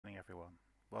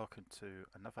welcome to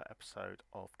another episode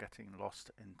of Getting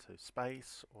Lost into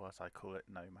Space, or as I call it,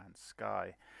 No Man's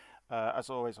Sky. As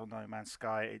always on No Man's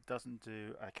Sky, it doesn't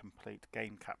do a complete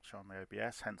game capture on the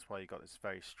OBS, hence why you got this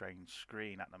very strange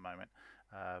screen at the moment.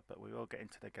 But we will get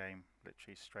into the game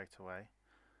literally straight away.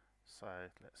 So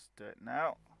let's do it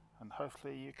now, and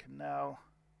hopefully you can now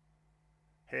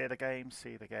hear the game,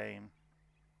 see the game,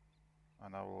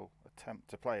 and I will attempt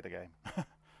to play the game.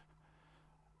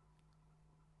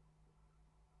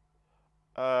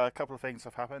 A couple of things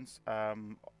have happened.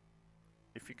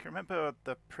 If you can remember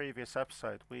the previous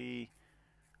episode, we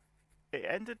it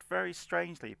ended very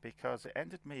strangely because it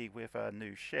ended me with a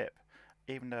new ship,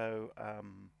 even though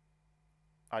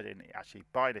I didn't actually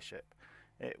buy the ship.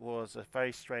 It was a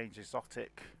very strange,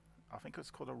 exotic. I think it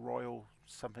was called a Royal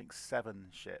something 7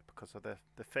 ship because of the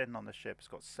fin on the ship. It's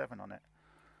got 7 on it.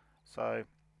 So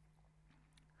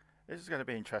this is going to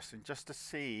be interesting just to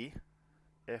see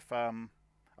if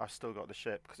I've still got the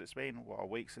ship because it's been a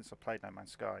week since I played No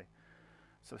Man's Sky.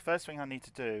 So the first thing I need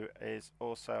to do is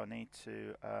also I need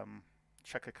to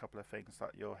check a couple of things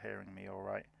that you're hearing me all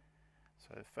right.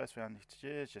 So the first thing I need to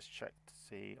do is just check to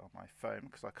see on my phone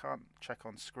because I can't check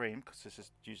on screen because this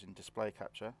is using display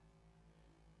capture.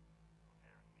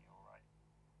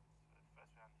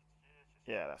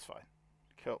 Yeah, that's fine.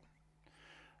 Cool.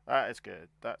 That is good.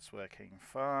 That's working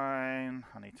fine.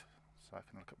 So I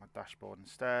can look at my dashboard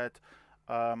instead.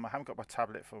 I haven't got my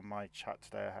tablet for my chat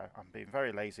today. I'm being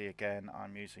very lazy again.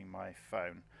 I'm using my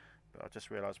phone. But I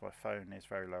just realised my phone is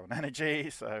very low on energy,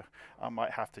 so I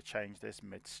might have to change this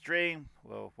midstream.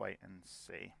 We'll wait and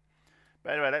see.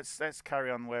 But anyway, let's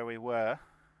carry on where we were.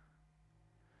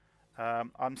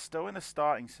 I'm still in the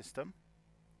starting system.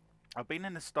 I've been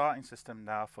in the starting system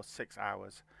now for 6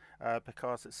 hours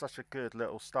because it's such a good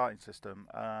little starting system.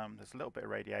 There's a little bit of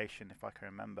radiation if I can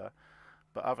remember,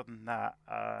 but other than that,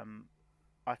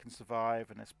 I can survive,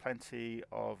 and there's plenty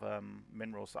of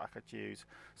minerals that I could use.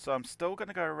 So I'm still going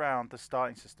to go around the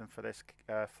starting system for this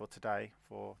for today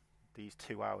for these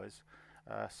 2 hours.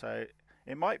 So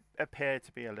it might appear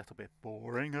to be a little bit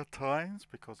boring at times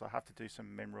because I have to do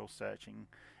some mineral searching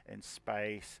in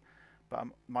space. But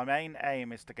my main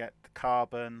aim is to get the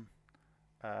carbon,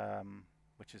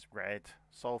 which is red,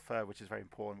 sulfur, which is very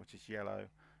important, which is yellow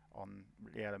on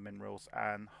yellow minerals,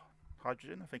 and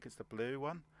hydrogen. I think it's the blue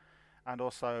one. And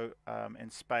also in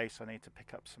space, I need to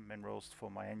pick up some minerals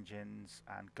for my engines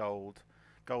and gold.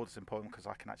 Gold is important because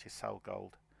I can actually sell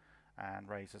gold and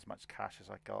raise as much cash as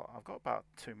I got. I've got about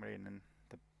 2 million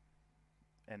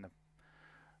in the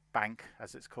bank,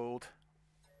 as it's called.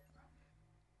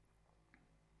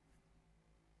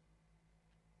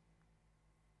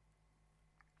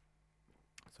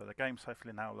 So the game's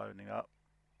hopefully now loading up.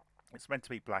 It's meant to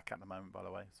be black at the moment, by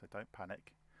the way, so don't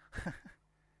panic.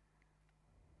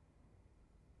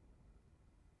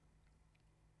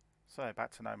 So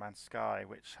back to No Man's Sky,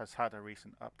 which has had a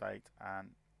recent update,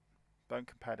 and don't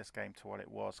compare this game to what it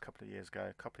was a couple of years ago.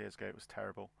 A couple of years ago it was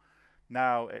terrible.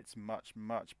 Now it's much,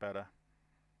 much better.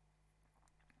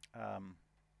 Um,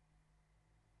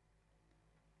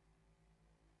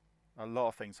 a lot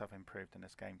of things have improved in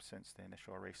this game since the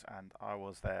initial release, and I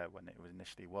was there when it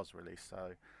initially was released.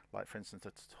 So, like for instance,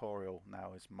 the tutorial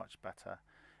now is much better.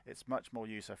 It's much more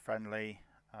user friendly.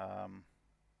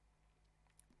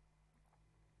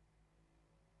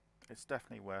 It's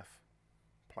definitely worth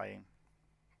playing.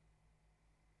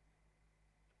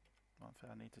 One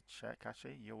thing I need to check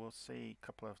actually, you will see a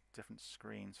couple of different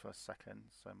screens for a second,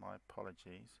 so my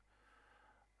apologies.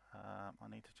 I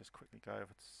need to just quickly go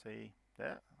over to see.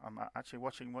 There, I'm actually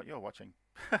watching what you're watching.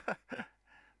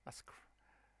 That's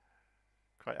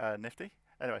quite nifty.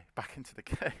 Anyway, back into the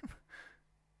game.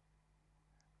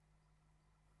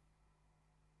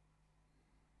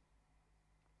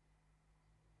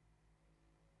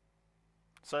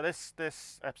 So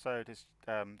this episode is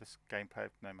this gameplay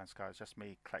of No Man's Sky is just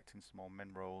me collecting some more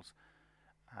minerals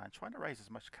and trying to raise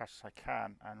as much cash as I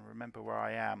can and remember where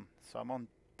I am. So I'm on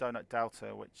Donut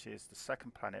Delta, which is the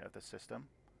second planet of the system.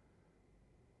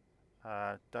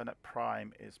 Donut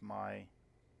Prime is my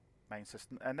main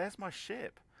system, and there's my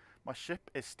ship. My ship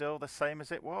is still the same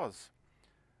as it was.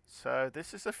 So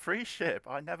this is a free ship.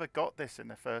 I never got this in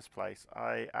the first place.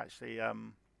 I actually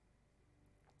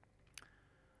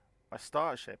my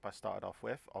starter ship I started off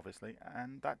with, obviously,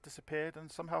 and that disappeared, and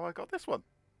somehow I got this one.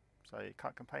 So you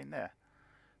can't complain there.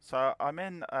 So I'm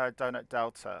in Donut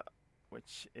Delta,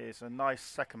 which is a nice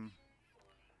second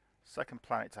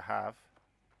planet to have.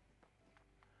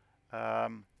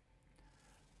 Um,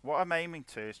 what I'm aiming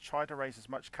to is try to raise as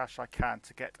much cash I can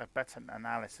to get a better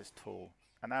analysis tool.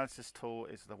 Analysis tool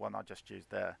is the one I just used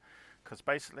there. Because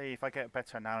basically, if I get a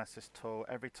better analysis tool,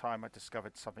 every time I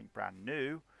discovered something brand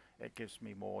new, it gives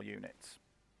me more units.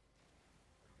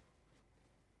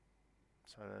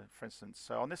 So, for instance,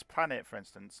 on this planet, for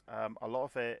instance, a lot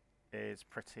of it is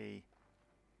pretty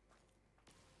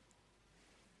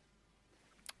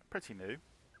new.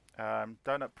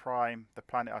 Donut Prime, the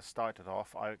planet I started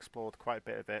off, I explored quite a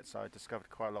bit of it, so I discovered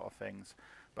quite a lot of things.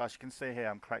 But as you can see here,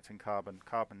 I'm collecting carbon.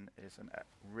 Carbon is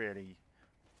really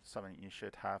something you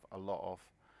should have a lot of.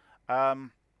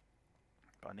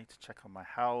 But I need to check on my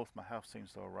health. My health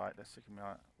seems alright. Let's see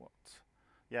what.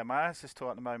 Yeah, my analysis tool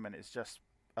at the moment is just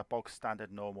a bog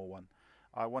standard normal one.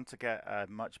 I want to get a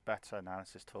much better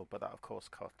analysis tool, but that of course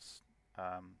costs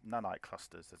nanite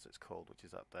clusters, as it's called, which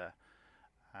is up there.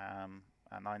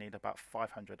 And I need about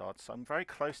 500 odds, so I'm very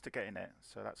close to getting it,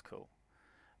 so that's cool.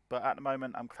 But at the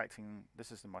moment I'm collecting,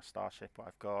 this is in my starship, what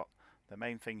I've got. The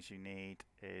main things you need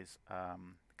is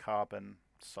carbon,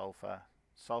 sulfur.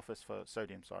 Sulfur's for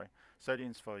sodium, sorry.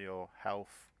 Sodium's for your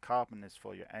health, carbon is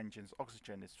for your engines,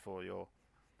 oxygen is for your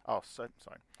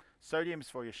sodium is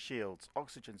for your shields,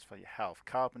 oxygen's for your health,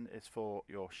 carbon is for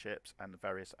your ships and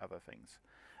various other things.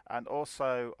 And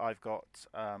also I've got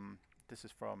this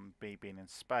is from me being in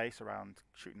space around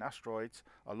shooting asteroids.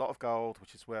 A lot of gold,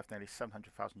 which is worth nearly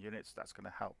 700,000 units. That's going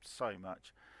to help so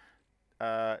much.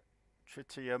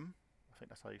 Tritium, I think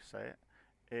that's how you say it,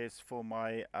 is for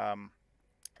my,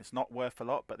 it's not worth a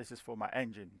lot, but this is for my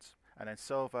engines. And then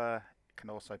silver can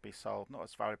also be sold, not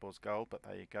as valuable as gold, but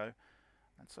there you go.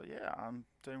 And so yeah, I'm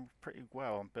doing pretty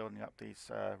well on building up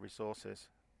these resources,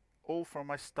 all from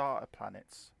my starter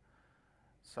planets.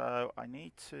 So I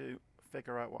need to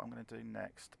figure out what I'm going to do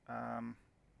next. I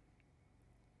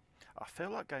feel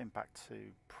like going back to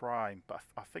Prime, but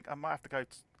I think I might have to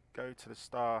go to the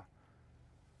star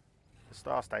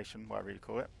station, whatever you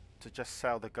call it, to just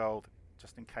sell the gold,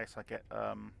 just in case I get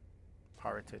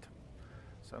pirated.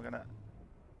 So I'm going to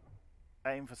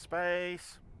aim for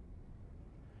space,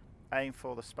 aim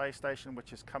for the space station,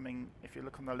 which is coming. If you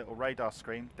look on the little radar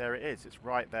screen, there it is. It's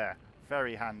right there.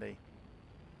 Very handy.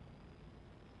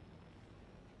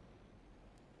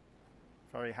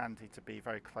 Very handy to be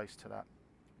very close to that.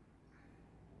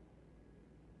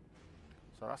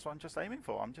 So that's what I'm just aiming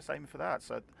for. I'm just aiming for that.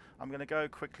 So I'm going to go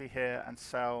quickly here and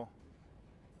sell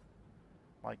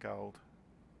my gold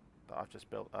that I've just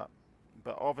built up.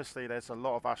 But obviously there's a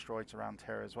lot of asteroids around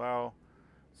here as well,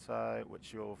 so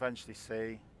which you'll eventually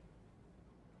see.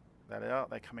 There they are.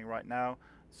 They're coming right now.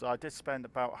 So I did spend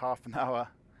about half an hour,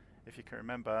 if you can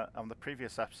remember, on the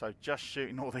previous episode just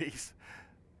shooting all these.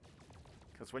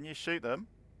 Because when you shoot them,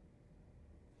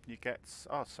 you get...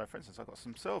 Oh, so for instance, I've got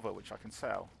some silver, which I can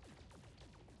sell.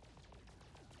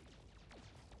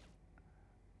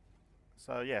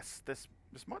 So yes, this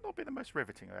might not be the most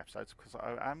riveting of episodes, because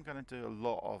I am going to do a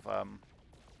lot of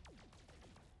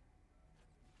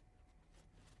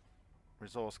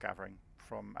resource gathering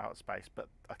from outer space. But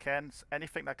again,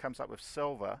 anything that comes up with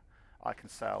silver, I can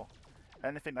sell.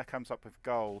 Anything that comes up with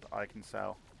gold, I can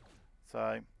sell.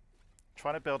 So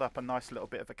trying to build up a nice little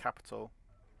bit of a capital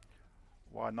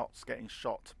while not getting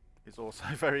shot is also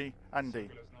very handy.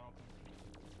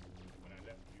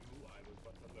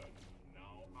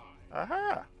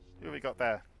 Aha! Who have we got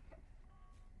there?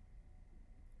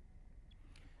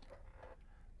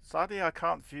 Sadly, I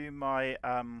can't view my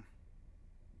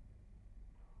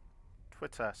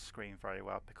Twitter screen very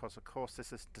well because, of course,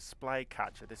 this is display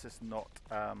capture. This is not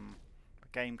a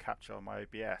game capture on my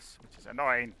OBS, which is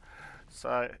annoying.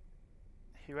 So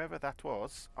whoever that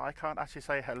was, I can't actually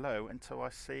say hello until I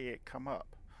see it come up.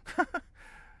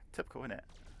 Typical, isn't it?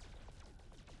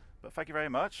 But thank you very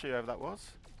much, whoever that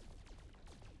was.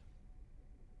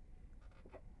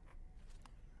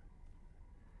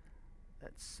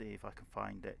 Let's see if I can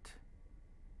find it.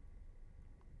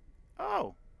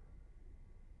 Oh!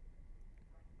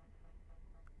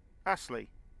 Ashley.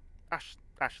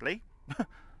 Ashley.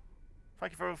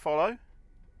 Thank you for a follow.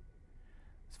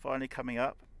 It's finally coming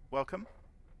up. Welcome.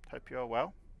 Hope you are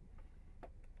well.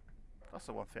 That's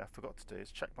the one thing I forgot to do,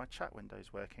 is check my chat window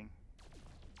is working.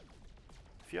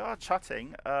 If you are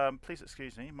chatting, please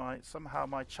excuse me. Somehow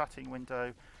my chatting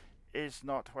window is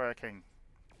not working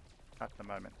at the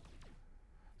moment.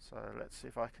 So let's see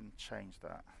if I can change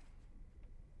that.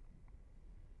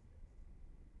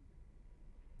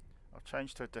 I'll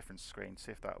change to a different screen,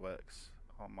 see if that works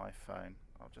on my phone.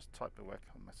 I'll just type the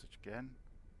welcome message again.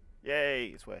 Yay,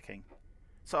 it's working.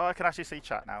 So I can actually see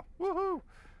chat now. Woohoo!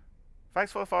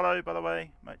 Thanks for the follow, by the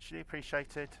way. Muchly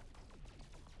appreciated.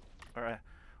 Alright.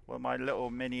 Well, my little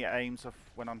mini aims of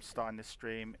when I'm starting this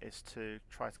stream is to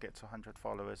try to get to 100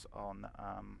 followers on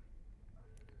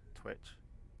Twitch.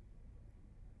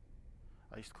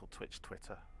 I used to call Twitch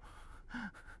Twitter.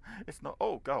 It's not.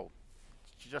 Oh, gold.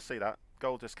 Did you just see that?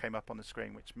 Gold just came up on the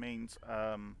screen, which means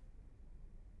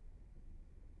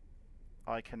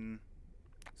I can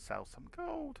sell some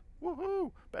gold.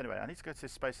 Woohoo! But anyway, I need to go to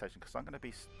this space station because I'm going to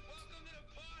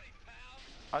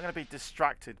be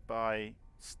distracted by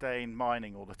staying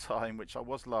mining all the time, which I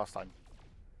was last time.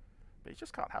 But you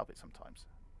just can't help it sometimes.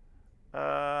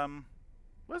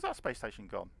 Where's that space station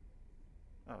gone?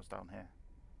 Oh, it's down here.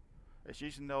 It's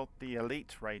using the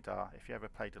Elite radar. If you ever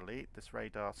played Elite, this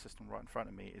radar system right in front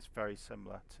of me is very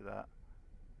similar to that.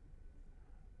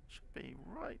 Should be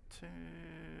right to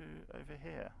over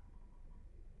here.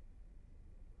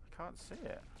 I can't see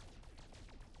it.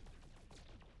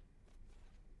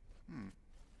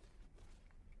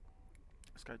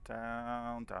 Let's go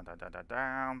down, down, down, down, down,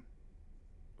 down.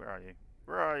 Where are you?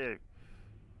 Where are you?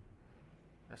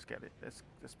 Let's get it. Let's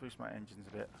boost my engines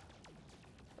a bit.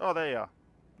 Oh, there you are.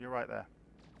 You're right there.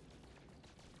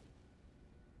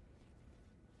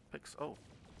 Oh,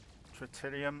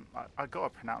 Tritium. I gotta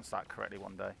pronounce that correctly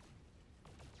one day.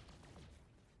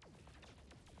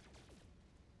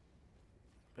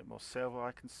 Bit more silver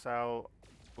I can sell.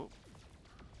 Ooh.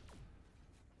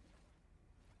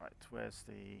 Right, where's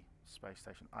the space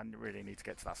station? I really need to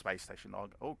get to that space station.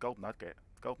 Oh, gold nugget.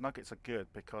 Gold nuggets are good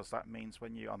because that means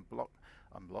when you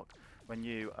when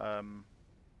you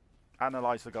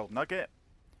analyze the gold nugget,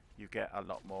 you get a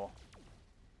lot more.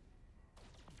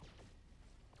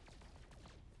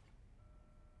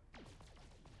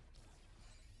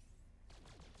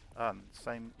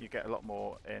 Same, you get a lot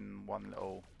more in one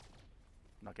little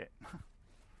nugget.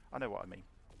 I know what I mean.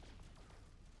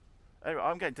 Anyway,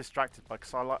 I'm getting distracted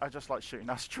because I just like shooting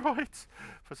asteroids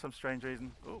for some strange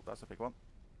reason. Oh, that's a big one.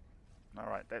 All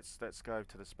right, let's go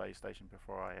to the space station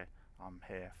before I'm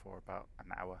here for about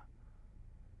an hour.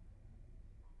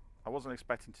 I wasn't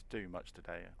expecting to do much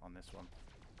today on this one.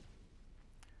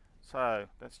 So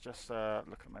let's just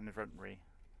look at my inventory.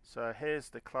 So here's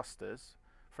the clusters.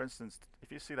 For instance,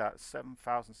 if you see that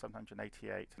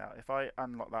 7,788. Now, if I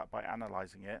unlock that by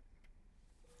analyzing it,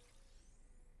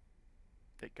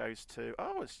 it goes to,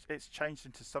 oh, it's changed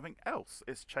into something else.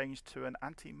 It's changed to an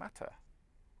antimatter.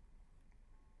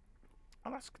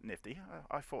 Oh, that's nifty.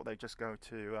 I thought they'd just go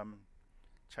to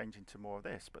change into more of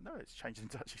this, but no, it's changed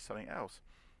into actually something else.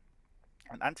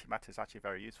 And antimatter is actually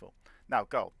very useful. Now,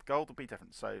 gold. Gold will be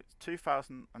different. So,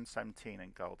 2017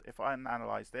 in gold. If I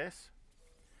analyze this,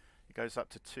 it goes up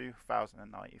to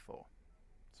 2094.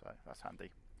 So, that's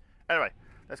handy. Anyway,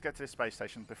 let's get to this space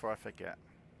station before I forget.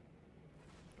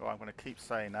 Oh, I'm going to keep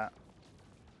saying that.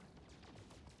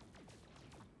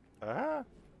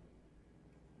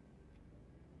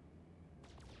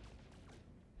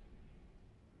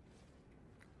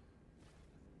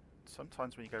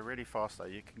 Sometimes when you go really fast though,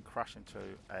 you can crash into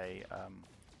a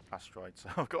asteroid, so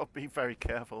I've got to be very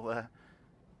careful there.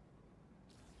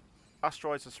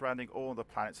 Asteroids are surrounding all the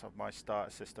planets of my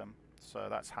starter system, so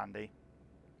that's handy.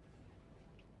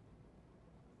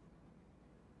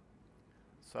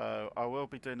 So I will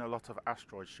be doing a lot of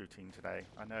asteroid shooting today.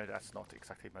 I know that's not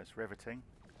exactly most riveting.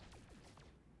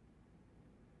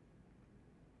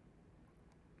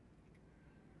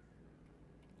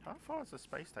 How far is the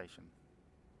space station?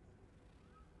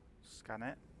 Scan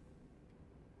it.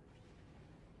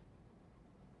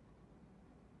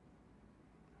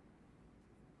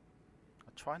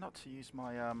 I try not to use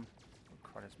my oh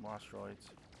crap, there's more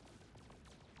asteroids.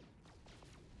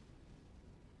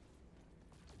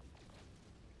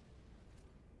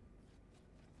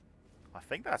 I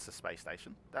think that's a space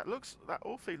station. That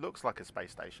awfully looks like a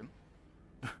space station.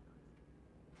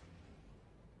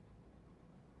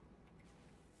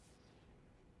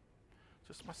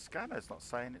 Just my scanner's not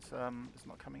saying it's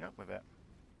not coming up with it.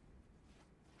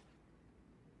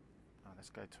 Oh, let's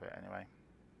go to it anyway.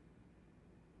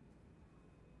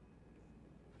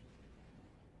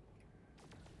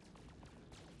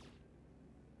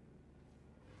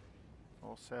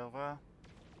 All silver.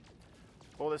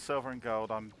 All this silver and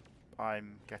gold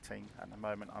I'm getting at the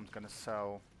moment. I'm going to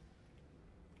sell.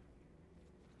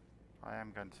 I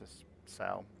am going to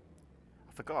sell.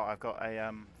 I forgot I've got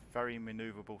a very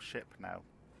maneuverable ship now.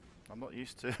 I'm not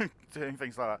used to doing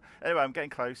things like that. Anyway, I'm getting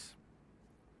close.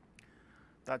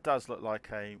 That does look like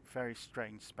a very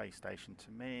strange space station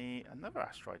to me. Another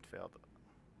asteroid field.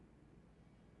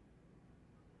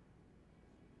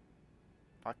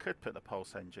 I could put the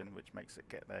pulse engine, which makes it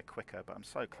get there quicker, but I'm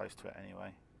so close to it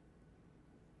anyway.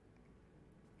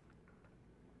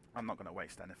 I'm not going to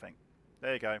waste anything.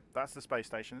 There you go. That's the space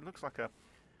station. It looks like a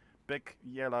big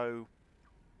yellow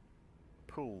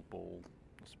pool ball.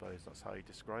 I suppose that's how you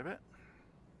describe it.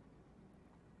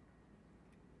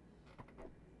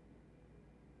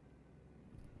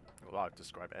 Well, I'd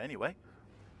describe it anyway.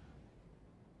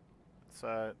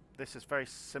 So this is very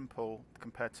simple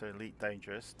compared to Elite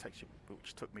Dangerous,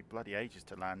 which took me bloody ages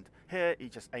to land. Here, you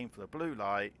just aim for the blue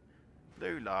light,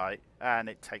 and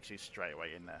it takes you straight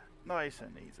away in there. Nice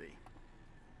and easy.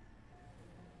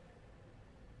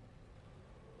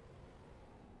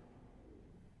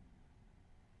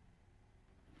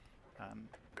 And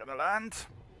gonna land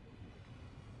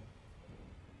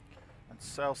and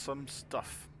sell some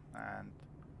stuff, and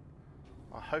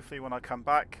hopefully when I come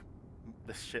back,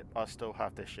 this ship, I still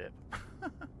have this ship.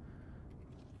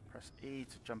 Press E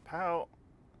to jump out.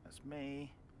 That's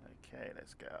me. Okay,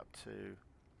 let's get up to,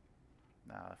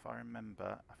 now if I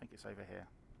remember, I think it's over here.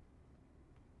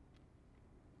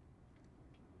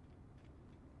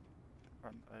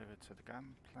 Run over to the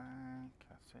gangplank,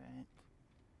 that's it.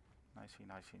 Nicey,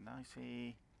 nicey,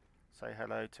 nicey. Say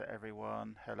hello to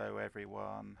everyone. Hello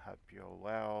everyone, hope you're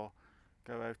well.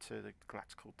 Go over to the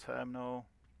Galactical Terminal,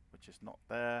 which is not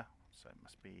there, so it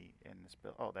must be in this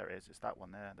build. Oh, there it is. It's that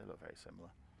one there. They look very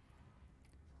similar.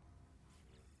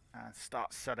 And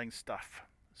start selling stuff.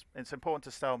 It's important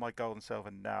to sell my gold and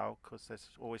silver now, because there's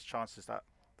always chances that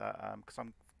because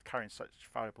I'm carrying such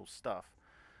valuable stuff,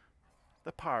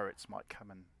 the pirates might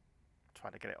come and try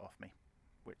to get it off me,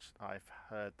 which I've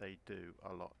heard they do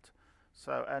a lot.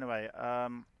 So anyway,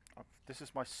 this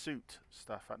is my suit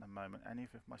stuff at the moment. Any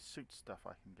of my suit stuff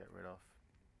I can get rid of?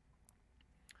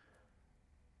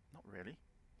 Not really.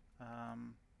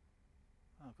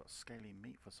 I've got scaly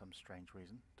meat for some strange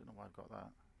reason. Don't know why I've got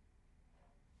that.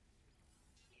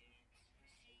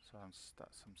 So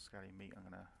that's some scaly meat I'm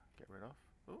gonna get rid of.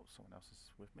 Oh, someone else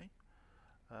is with me.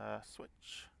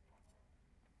 Switch.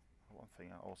 One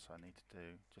thing I also need to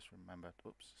do, just remember,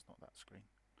 oops, it's not that screen,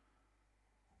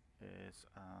 is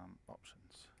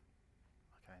options.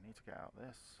 Okay, I need to get out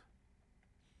this.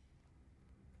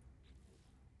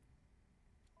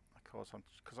 Of course,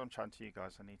 because I'm chatting to you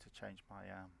guys, I need to change my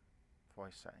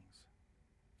voice settings.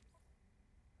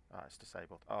 Ah, it's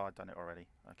disabled. Oh, I've done it already.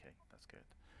 Okay, that's good.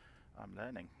 I'm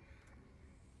learning.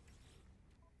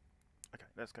 Okay,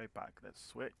 let's go back. Let's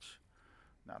switch.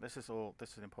 Now this is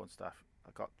important stuff.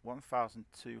 I got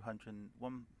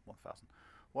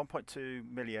 1.2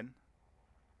 million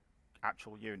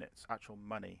actual units, actual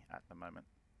money at the moment.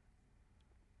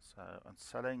 So I'm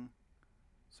selling.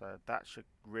 So that should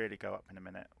really go up in a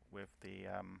minute with the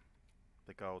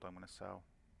gold I'm going to sell.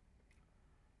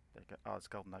 There you go. Oh, it's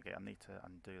gold nugget. I need to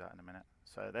undo that in a minute.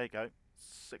 So there you go.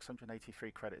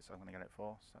 683 credits I'm going to get it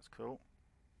for. So that's cool.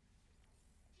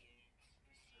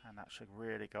 And that should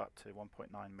really go up to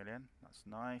 1.9 million. That's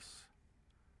nice.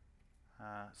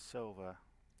 Silver.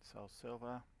 Sell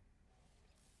silver.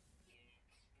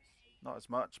 Not as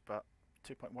much, but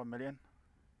 2.1 million.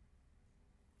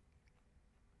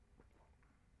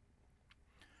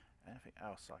 Anything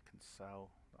else I can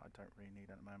sell that I don't really need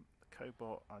at the moment? The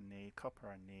cobalt I need, copper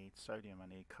I need, sodium I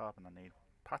need, carbon I need.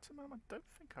 Platinum I don't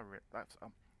think I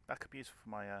that could be useful for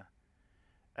my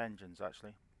engines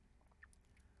actually.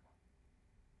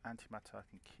 Antimatter I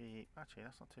can keep. Actually,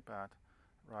 that's not too bad.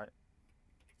 Right.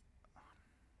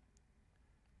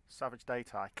 Savage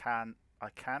data. I can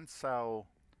sell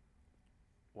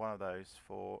one of those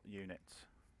for units.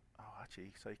 Oh,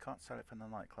 actually, so you can't sell it for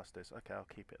nanite clusters. Okay, I'll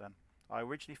keep it then. I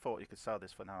originally thought you could sell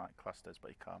this for nanite clusters,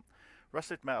 but you can't.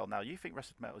 Rusted metal. Now, you think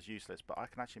rusted metal is useless, but I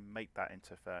can actually make that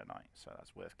into ferrite, so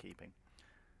that's worth keeping.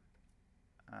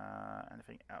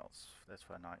 Anything else? There's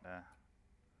ferrite there.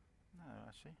 No,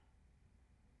 actually.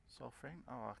 Sulfurine.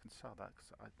 Oh, I can sell that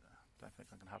because I don't think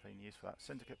I can have any use for that.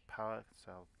 Syndicate power. I can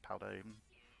sell palladium.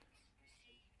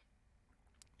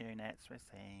 Units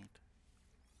received.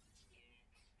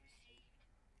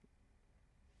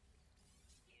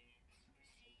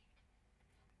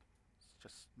 It's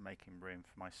just making room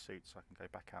for my suit so I can go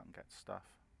back out and get stuff.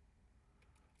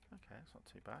 Okay, it's not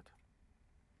too bad.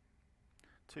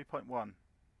 2.1.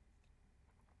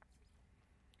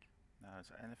 Now, is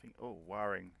there anything? Oh,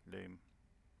 wiring loom.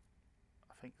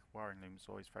 I think wiring loom is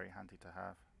always very handy to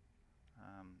have.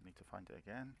 Need to find it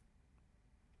again.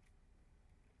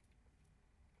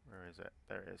 Where is it?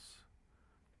 There it is.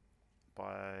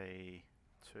 Buy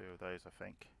 2 of those, I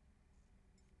think.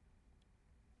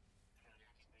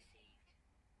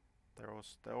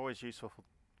 They're always useful for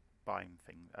buying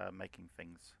things, making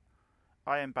things.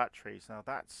 Iron batteries. Now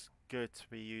that's good to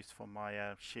be used for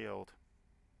my shield.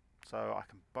 So I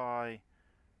can buy.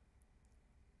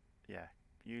 Yeah,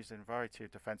 using a variety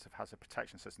of defensive hazard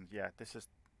protection systems. Yeah, this is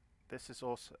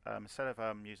also instead of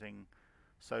using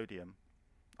sodium,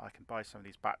 I can buy some of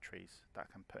these batteries that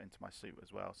I can put into my suit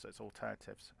as well. So it's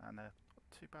alternatives, and they're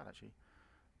not too bad actually.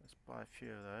 Let's buy a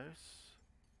few of those.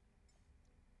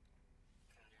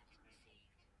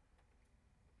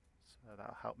 So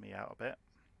that'll help me out a bit.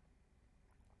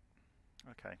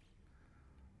 Okay,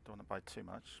 don't want to buy too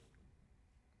much.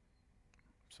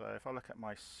 So if I look at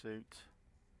my suit,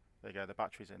 there you go, the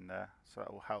battery's in there, so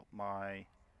that will help my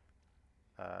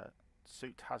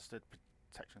suit hazard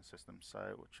protection system, so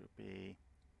which will be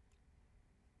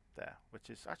there, which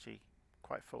is actually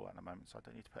quite full at the moment, so I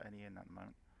don't need to put any in at the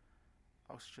moment.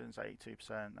 Oxygen's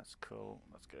 82%, that's cool,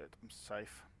 that's good, I'm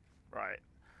safe. Right,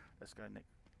 let's go Nick.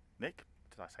 Nick?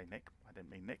 Did I say Nick? I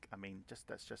didn't mean Nick, I mean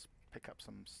let's just pick up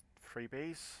some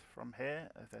freebies from here,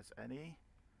 if there's any.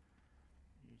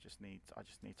 I just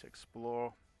need to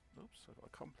explore. Oops, I've got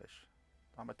accomplish.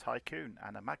 I'm a tycoon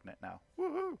and a magnet now.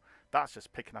 Woohoo! That's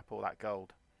just picking up all that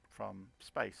gold from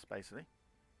space, basically.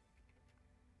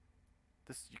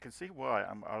 This, you can see why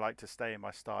I like to stay in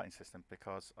my starting system,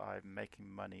 because I'm making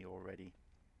money already.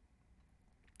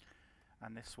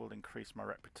 And this will increase my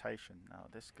reputation. Now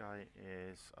this guy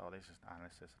is, oh, this is an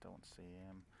analyst, I don't want to see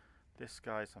him. This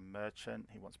guy's a merchant,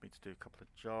 he wants me to do a couple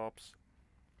of jobs.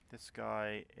 This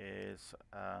guy is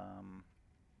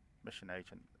mission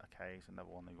agent. Okay, he's another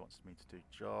one who wants me to do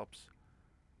jobs.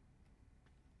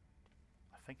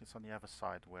 I think it's on the other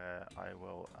side where I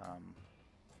will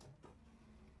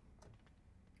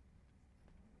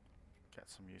get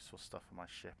some useful stuff for my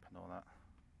ship and all that.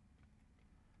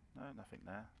 No, nothing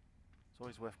there. It's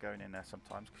always worth going in there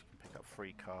sometimes because you can pick up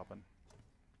free carbon.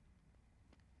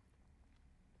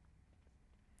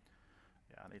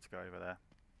 Yeah, I need to go over there.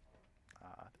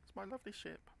 It's my lovely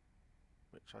ship,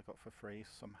 which I got for free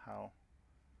somehow.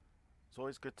 It's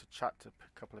always good to chat to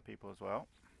a couple of people as well,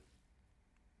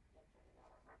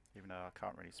 even though I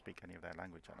can't really speak any of their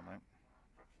language at the moment.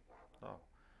 Oh,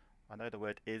 I know the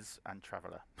word is and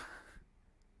traveller.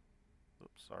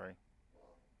 Oops, sorry.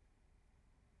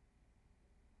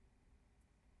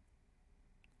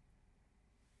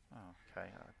 Oh, okay,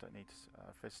 I don't need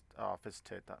to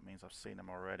visited, that means I've seen them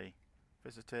already.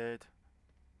 Visited.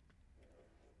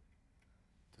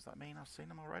 Does that mean I've seen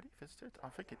them already? Visited? I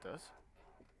think it does.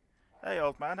 Hey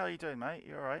old man, how you doing, mate?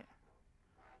 You alright?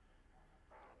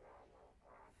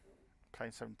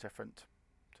 Playing something different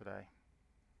today.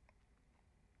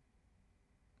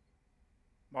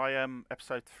 My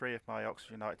episode 3 of my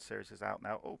Oxford United series is out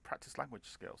now. Oh, practice language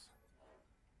skills.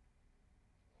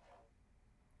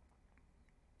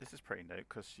 This is pretty new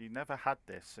because you never had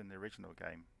this in the original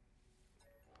game.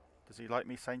 Does he like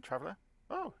me saying traveller?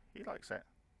 Oh, he likes it.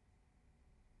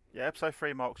 Yeah, episode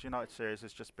 3 of my Oxford United series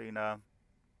has just been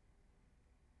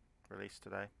released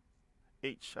today.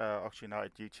 Each Oxford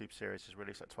United YouTube series is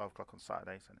released at 12 o'clock on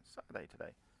Saturdays, and it's Saturday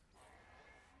today.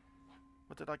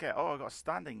 What did I get? Oh, I got a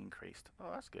standing increased.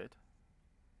 Oh, that's good.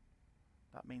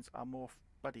 That means I'm more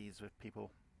buddies with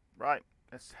people. Right,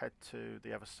 let's head to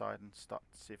the other side and start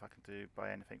to see if I can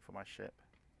buy anything for my ship.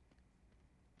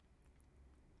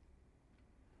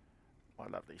 My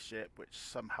lovely ship, which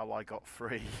somehow I got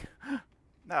free.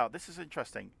 Now, this is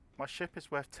interesting. My ship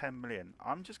is worth 10 million.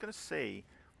 I'm just going to see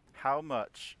how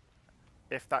much,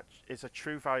 if that is a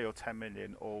true value of 10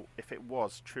 million, or if it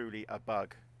was truly a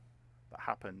bug that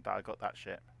happened that I got that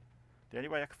ship. The only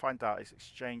way I can find out is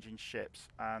exchanging ships,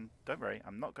 and don't worry,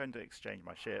 I'm not going to exchange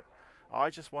my ship.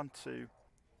 I just want to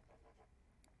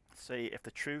see if the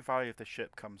true value of the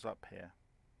ship comes up here.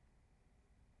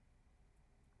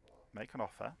 Make an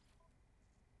offer.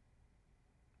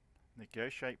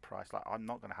 Negotiate price. Like, I'm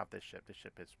not going to have this ship. This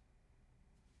ship is...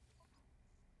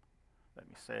 Let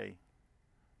me see.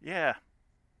 Yeah,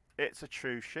 it's a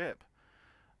true ship.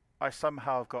 I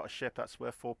somehow have got a ship that's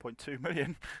worth 4.2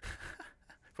 million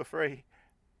for free.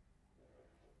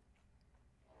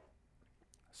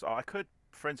 So I could,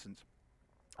 for instance,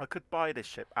 I could buy this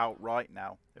ship outright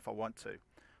now if I want to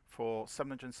for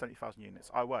 770,000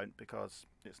 units. I won't because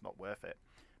it's not worth it.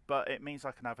 But it means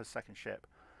I can have a second ship.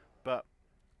 But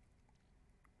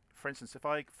for instance, if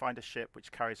I find a ship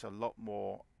which carries a lot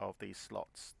more of these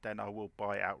slots, then I will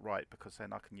buy it outright, because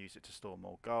then I can use it to store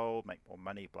more gold, make more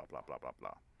money, blah, blah, blah, blah,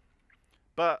 blah.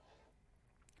 But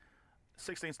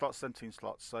 16 slots, 17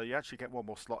 slots, so you actually get one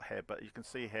more slot here, but you can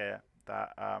see here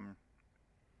that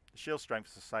the shield strength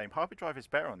is the same. Hyperdrive is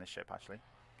better on this ship, actually.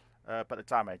 But the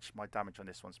damage, my damage on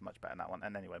this one's much better than that one.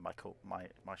 And anyway,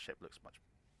 my ship looks much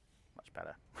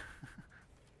better.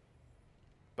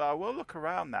 But I will look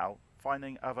around now,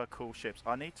 finding other cool ships.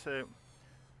 I need to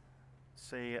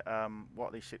see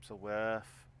what these ships are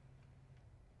worth.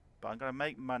 But I'm going to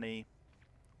make money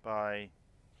by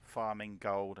farming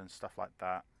gold and stuff like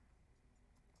that.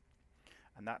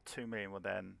 And that 2 million will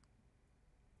then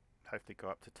hopefully go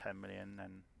up to 10 million,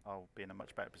 and I'll be in a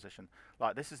much better position.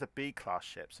 Like, this is a B class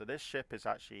ship, so this ship is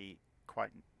actually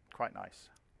quite nice.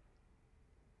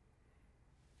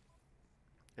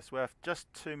 It's worth just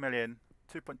 2 million,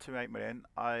 2.28 million.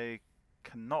 I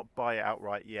cannot buy it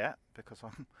outright yet because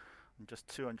I'm just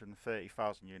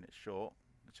 230,000 units short,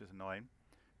 which is annoying.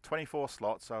 24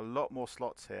 slots, so a lot more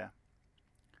slots here.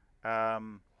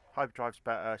 Hyperdrive's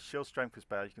better, shield strength is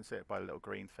better. You can see it by a little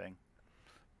green thing.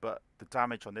 But the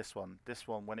damage on this one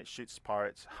when it shoots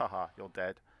pirates, haha, you're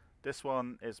dead. This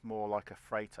one is more like a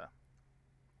freighter.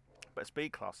 But it's B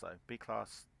class though. B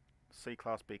class, C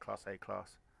class, B class, A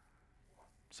class.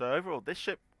 So overall, this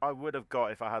ship I would have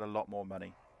got if I had a lot more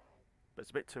money. But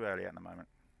it's a bit too early at the moment.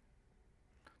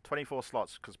 24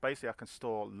 slots, because basically I can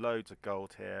store loads of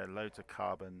gold here, loads of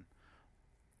carbon.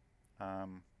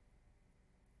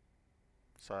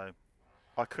 So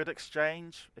I could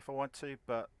exchange if I want to,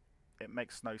 but it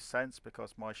makes no sense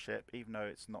because my ship, even though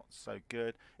it's not so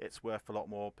good, it's worth a lot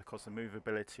more because the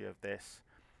movability of this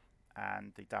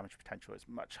and the damage potential is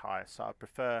much higher. So I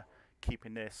prefer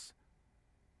keeping this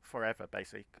forever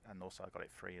basically, and also I got it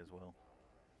free as well.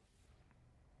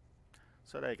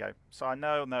 So there you go. So I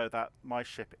know that my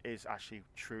ship is actually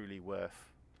truly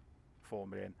worth 4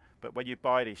 million, but when you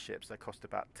buy these ships they cost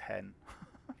about 10.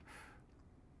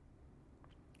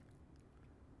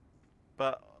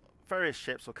 But various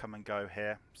ships will come and go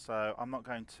here, so I'm not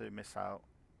going to miss out.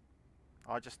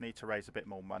 I just need to raise a bit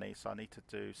more money, so I need to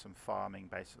do some farming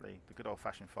basically, the good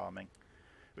old-fashioned farming,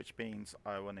 which means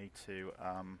I will need to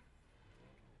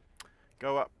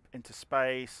go up into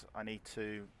space. I need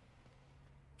to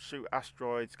shoot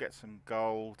asteroids, get some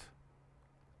gold,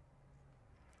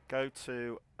 go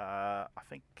to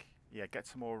get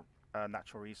some more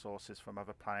natural resources from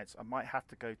other planets. I might have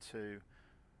to go to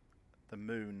the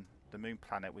moon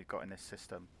planet we've got in this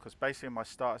system, because basically in my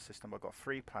starter system I've got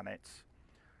 3 planets: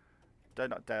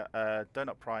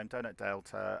 Donut Prime, Donut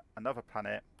Delta, another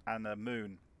planet, and a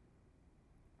moon.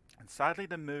 And sadly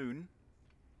the moon,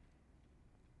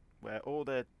 where all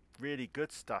the really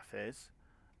good stuff is,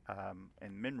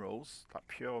 in minerals, like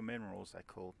pure minerals they're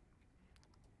called,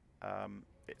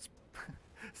 it's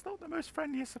it's not the most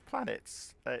friendliest of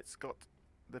planets. It's got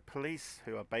the police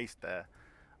who are based there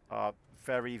are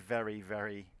very, very,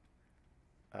 very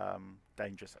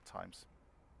dangerous at times.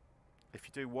 If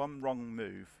you do one wrong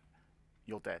move,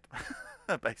 you're dead,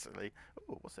 basically.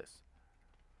 Oh, what's this?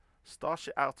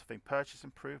 Starship Alpha, purchase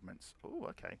improvements. Oh,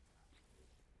 okay.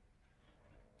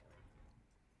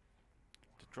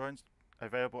 The drones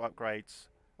available upgrades.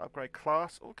 Upgrade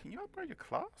class. Oh, can you upgrade your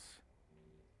class?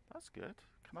 That's good.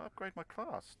 Can I upgrade my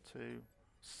class to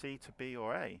C to B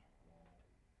or A?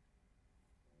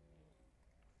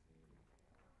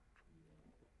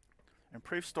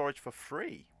 Improve storage for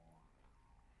free.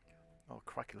 Oh,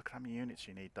 crikey, look how many units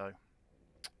you need, though.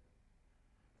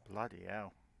 Bloody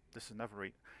hell. This is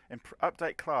another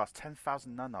update class,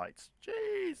 10,000 nanites.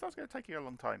 Jeez, that's going to take you a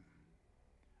long time.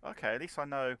 Okay, at least I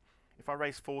know if I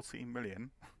raise 14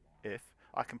 million, if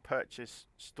I can purchase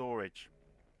storage.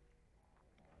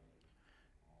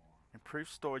 Improve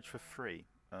storage for free.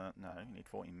 No, you need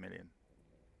 14 million.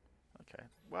 Okay,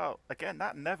 well, again,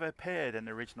 that never appeared in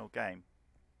the original game.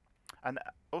 And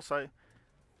also,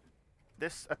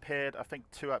 this appeared, I think,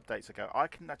 2 updates ago. I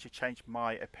can actually change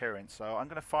my appearance, so I'm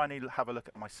going to finally have a look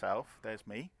at myself. There's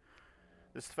me.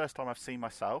 This is the first time I've seen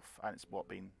myself, and it's, what,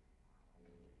 been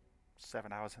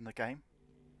 7 hours in the game?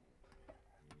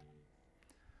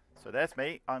 So there's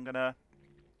me. I'm going to...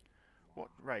 What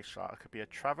race shall I? I could be a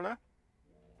traveller.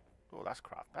 Oh, that's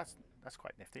crap. That's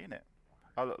quite nifty, isn't it?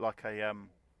 I look like a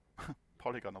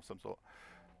polygon of some sort.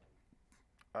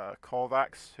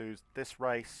 Korvax, who's this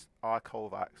race are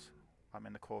Korvax. I'm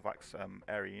in the Korvax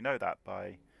area. You know that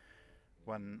by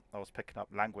when I was picking up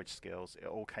language skills, it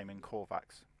all came in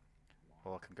Korvax.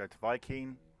 Or I can go to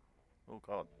Viking. Oh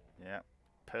god, yeah,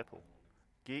 purple.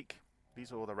 Geek.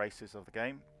 These are all the races of the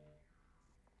game.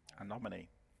 Anomaly.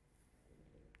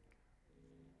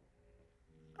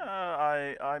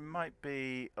 I might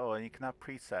be. Oh, and you can have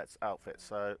presets outfits.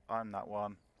 So I'm that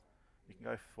one. You can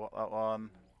go for that one.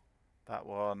 That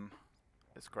one.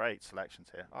 It's great selections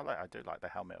here. I do like the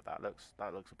helmet of that.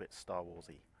 That looks a bit Star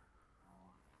Warsy.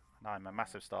 And I'm a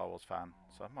massive Star Wars fan,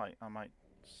 so I might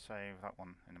save that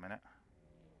one in a minute.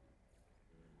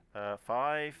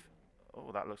 5.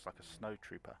 Oh, that looks like a snow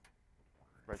trooper.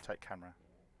 Rotate camera.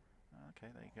 Okay,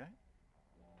 there you go.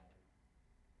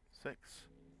 6,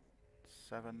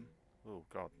 7. Oh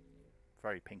god,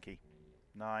 very pinky.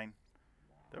 9.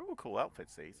 They're all cool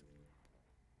outfits, these.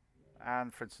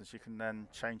 And for instance, you can then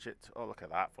change it. Oh, look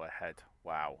at that for a head.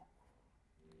 Wow.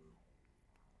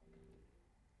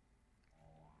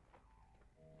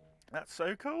 That's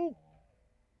so cool.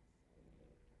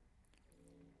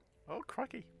 Oh,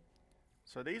 crikey.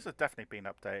 So these have definitely been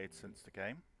updated since the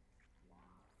game.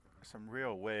 Some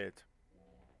real weird,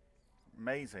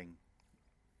 amazing.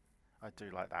 I do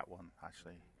like that one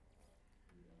actually.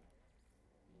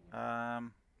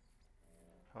 Um,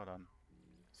 hold on.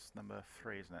 It's number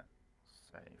 3, isn't it?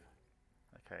 Save.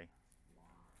 Okay.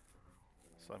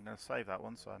 So I'm going to save that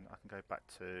one so I can go back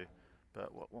to.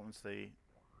 But what one's the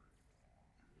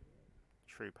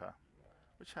Trooper?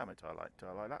 Which helmet do I like? Do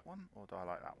I like that one or do I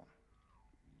like that one?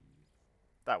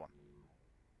 That one.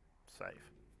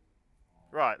 Save.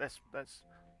 Right. Let's.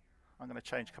 I'm going to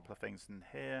change a couple of things in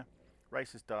here.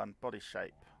 Race is done. Body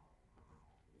shape.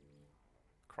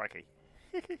 Crikey.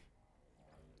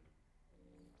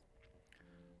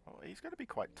 Oh, he's going to be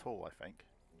quite tall, I think.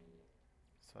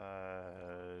 So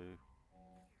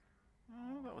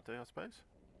that will do, I suppose.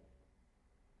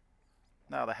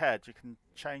 Now the head, you can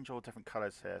change all different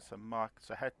colours here. So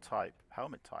head type,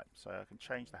 helmet type. So I can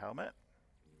change the helmet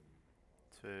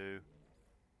to.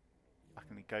 I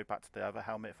can go back to the other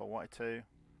helmet if I wanted to.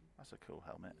 That's a cool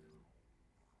helmet.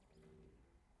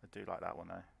 I do like that one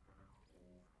though.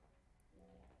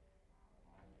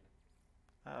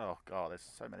 Oh god, there's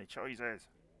so many choices.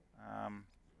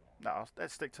 No,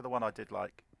 let's stick to the one I did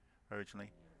like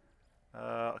originally.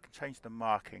 I can change the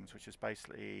markings, which is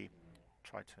basically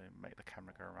try to make the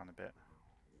camera go around a bit.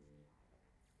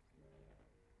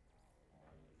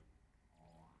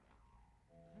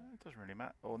 It doesn't really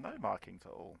matter. Or no markings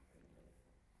at all.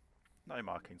 No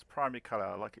markings. Primary colour,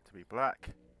 I like it to be black.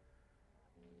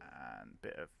 And a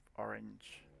bit of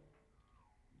orange.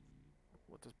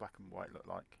 What does black and white look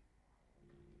like?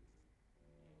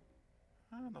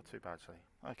 Not too bad actually.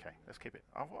 Okay, let's keep it.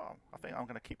 Oh, well, I think I'm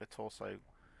going to keep the torso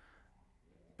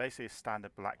basically a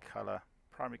standard black colour.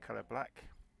 Primary colour black.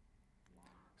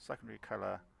 Secondary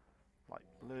colour light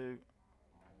blue.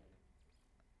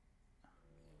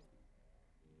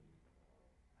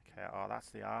 Okay, oh that's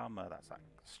the armour. That's that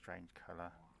strange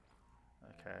colour.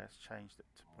 Okay, let's change it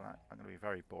to black. I'm going to be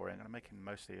very boring. I'm going to make him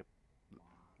mostly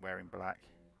wearing black.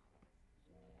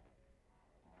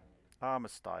 Armour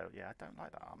style. Yeah, I don't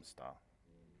like that armour style.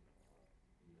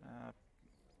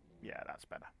 Yeah, that's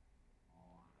better.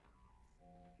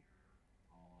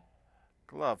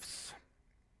 Gloves.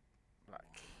 Black.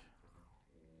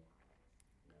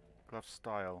 Glove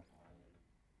style.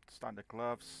 Standard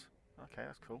gloves. Okay,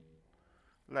 that's cool.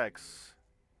 Legs.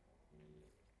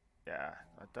 Yeah,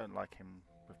 I don't like him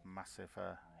with massive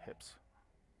hips.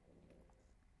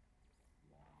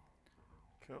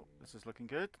 Cool, this is looking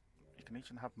good. You can each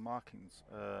have markings.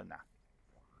 Nah.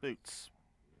 Boots.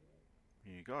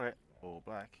 You got it. All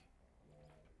black.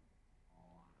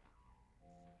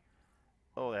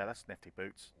 Oh yeah, that's nifty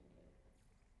boots.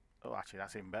 Oh, actually,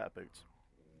 that's even better boots.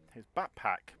 His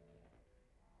backpack.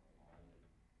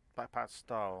 Backpack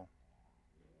style.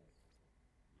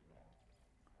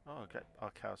 Oh, okay.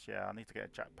 Okay, yeah, I need to get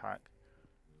a jetpack.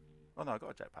 Oh no, I got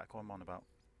a jetpack. What am I on about?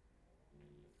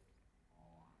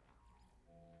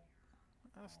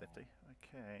 That's nifty.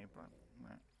 Okay.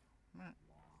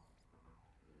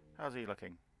 How's he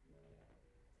looking?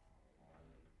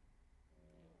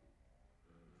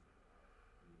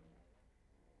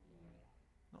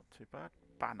 Not too bad.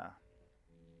 Banner.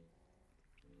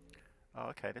 Oh,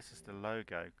 okay. This is the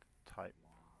logo type.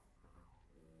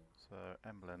 So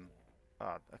emblem.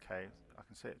 Ah, okay. I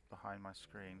can see it behind my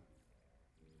screen.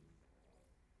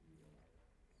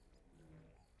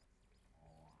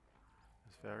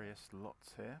 There's various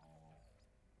lots here.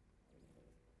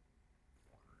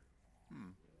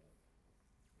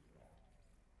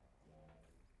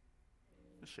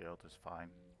 The shield is fine.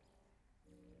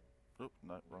 Oop,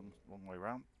 no, wrong way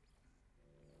round.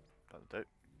 That'll do.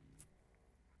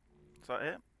 Is that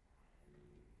it?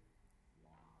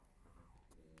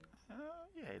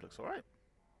 Yeah, he looks alright.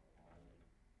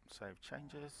 Save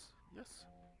changes. Yes.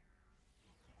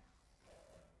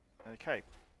 Okay.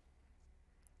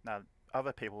 Now,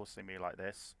 other people will see me like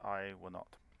this. I will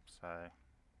not. So,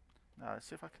 now let's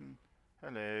see if I can.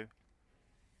 Hello.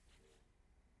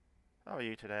 How are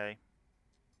you today?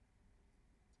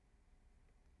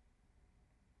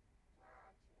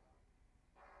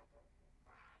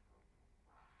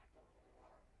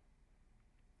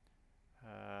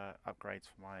 Upgrades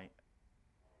for my.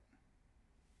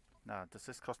 No, does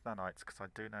this cost nanites? Because I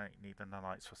do need the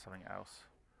nanites for something else.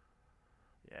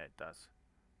 Yeah, it does.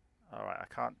 Alright, I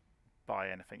can't buy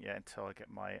anything yet until I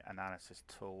get my analysis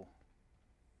tool.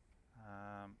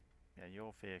 Yeah,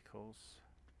 your vehicles.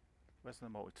 Where's the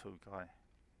multi-tool guy?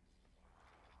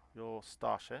 Your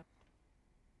starship.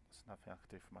 There's nothing I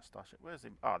can do for my starship. Where's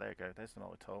him? Oh, there you go. There's the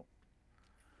multi-tool.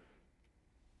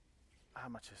 How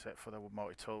much is it for the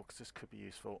multi-tool? Because this could be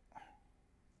useful.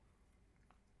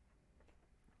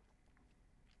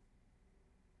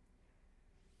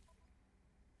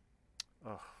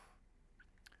 Oh,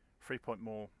 3 point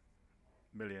more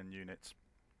million units.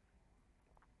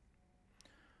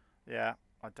 Yeah,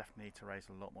 I definitely need to raise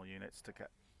a lot more units to get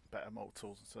better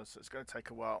multiples, so it's going to take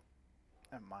a while.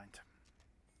 Never mind.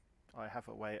 I have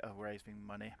a way of raising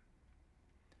money.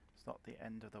 It's not the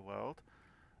end of the world.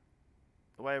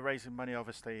 The way of raising money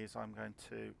obviously is I'm going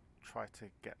to try to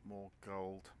get more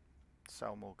gold,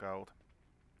 sell more gold,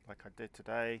 like I did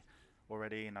today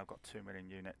already, and I've got 2 million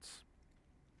units.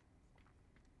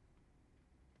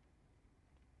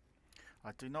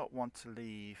 I do not want to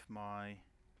leave my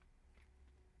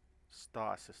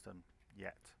starter system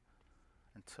yet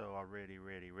until I really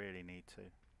need to.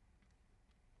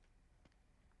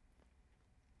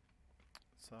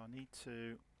 So I need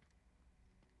to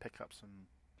pick up some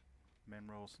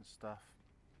minerals and stuff.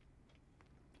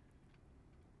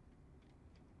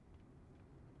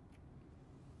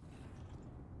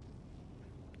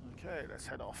 Okay, let's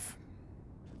head off.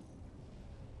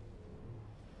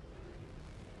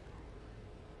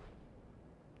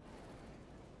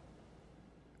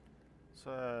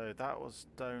 So that was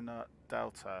Donut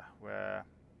Delta, where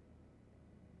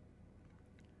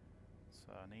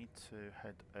so I need to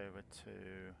head over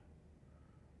to,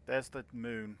 there's the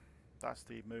moon. That's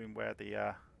the moon where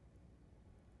the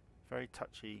very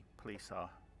touchy police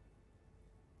are.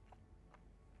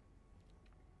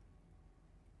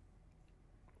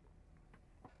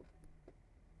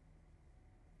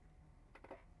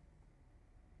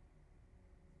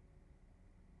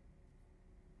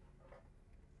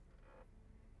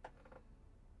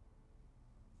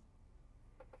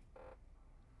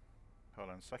 Hold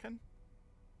on a second.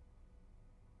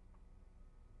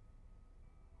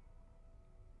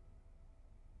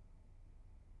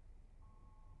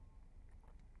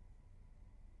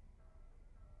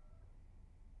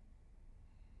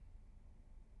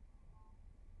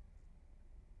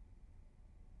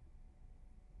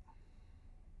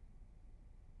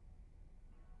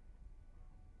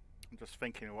 I'm just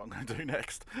thinking of what I'm going to do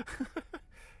next.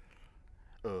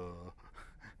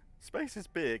 Space is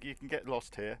big, you can get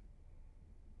lost here.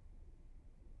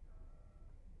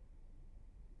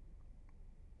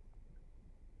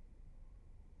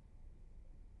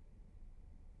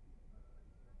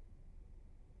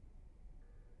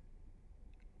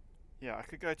 Yeah, I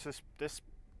could go to this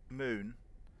moon.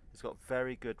 It's got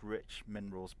very good rich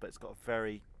minerals, but it's got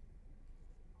very,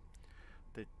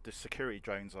 the security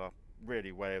drones are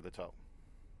really way over the top.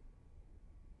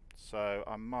 So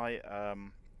I might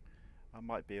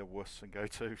be a wuss and go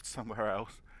to somewhere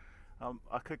else.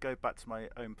 I could go back to my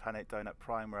own planet, Donut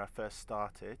Prime, where I first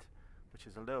started, which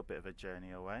is a little bit of a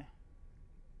journey away.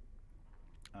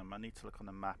 I need to look on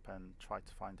the map and try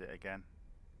to find it again.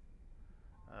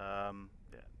 Yeah,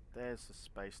 there's the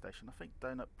space station. I think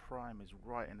Donut Prime is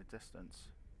right in the distance.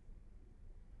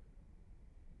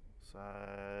 So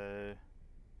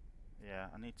yeah,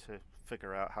 I need to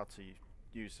figure out how to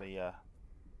use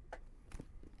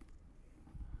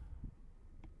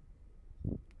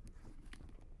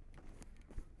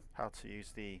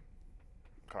the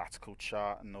classical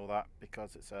chart and all that,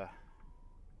 because it's a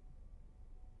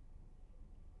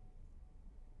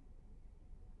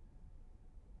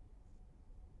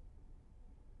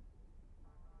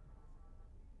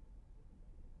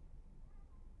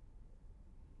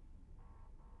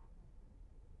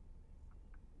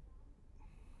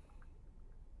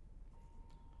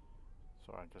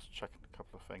sorry, I'm just checking a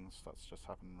couple of things that's just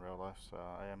happened in real life. So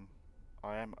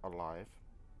I am alive.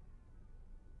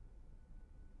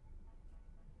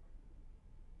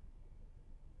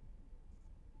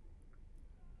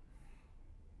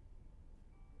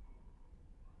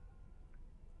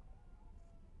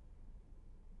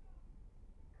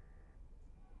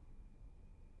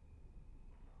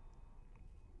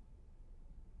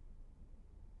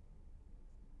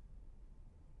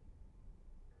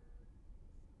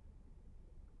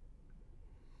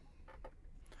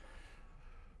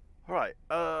 Right,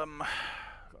 got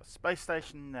a space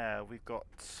station there. We've got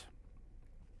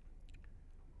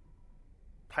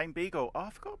Plain Beagle. Oh, I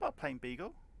forgot about Plain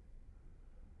Beagle.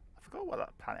 I forgot what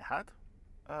that planet had.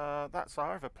 That's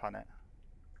our other planet.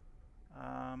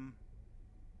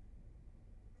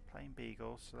 Plain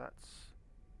Beagle. So that's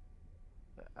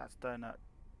Donut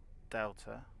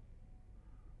Delta.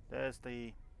 There's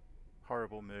the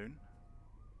horrible moon.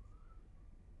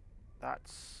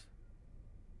 That's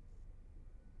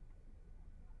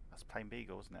Plain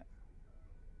Beagle, isn't it?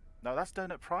 No, that's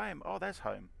Donut Prime. Oh, there's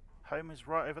home. Home is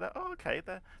right over there. Oh, okay.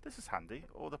 There. This is handy.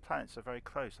 All the planets are very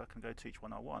close. I can go to each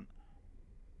one I want.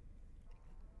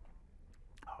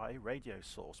 High radio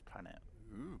source planet.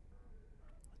 Ooh.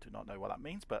 I do not know what that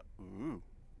means, but ooh.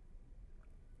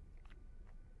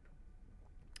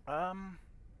 Um,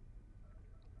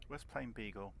 where's Plain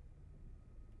Beagle?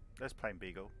 There's Plain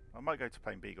Beagle. I might go to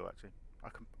Plain Beagle actually. I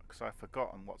can, because I've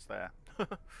forgotten what's there.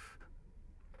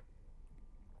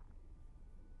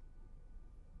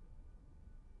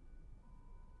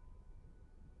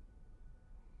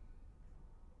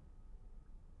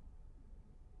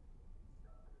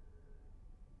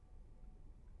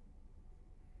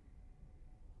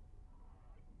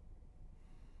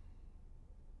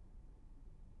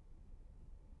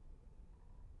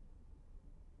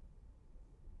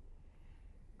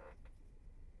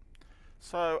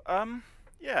 So,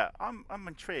 yeah, I'm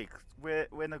intrigued. We're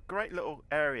in a great little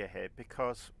area here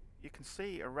because you can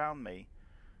see around me.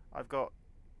 I've got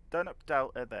Donut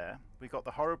Delta there. We've got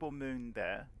the horrible moon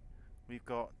there. We've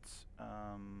got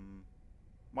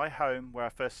my home where I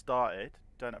first started,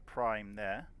 Donut Prime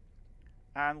there,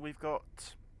 and we've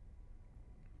got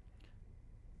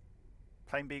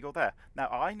Plain Beagle there. Now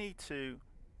I need to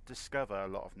discover a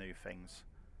lot of new things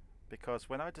because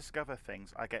when I discover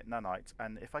things, I get nanites,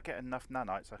 and if I get enough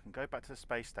nanites, I can go back to the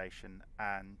space station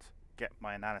and get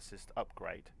my analysis to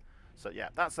upgrade. So yeah,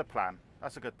 that's the plan.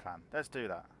 That's a good plan. Let's do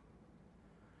that.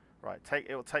 Right,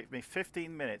 it will take me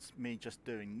 15 minutes, me just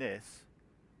doing this,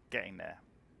 getting there.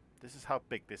 This is how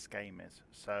big this game is.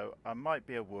 So I might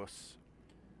be a wuss.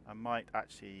 I might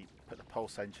actually put the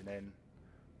pulse engine in,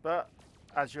 but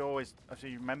as you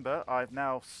remember, I've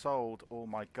now sold all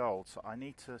my gold, so I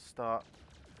need to start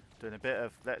doing a bit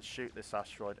of let's shoot this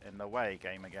asteroid in the way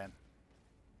game again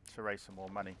to raise some more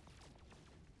money.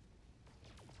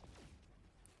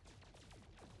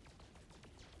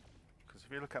 Because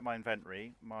if you look at my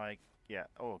inventory,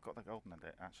 oh, I've got the gold in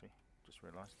it actually. Just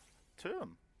realised. 2 of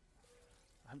them.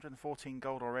 114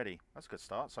 gold already. That's a good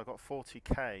start. So I got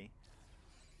 40k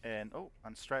in. Oh,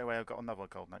 and straight away I've got another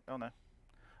gold note. Oh no.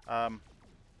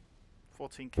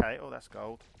 14k. Oh, that's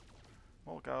gold.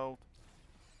 More gold.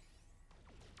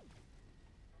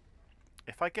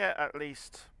 If I get at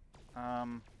least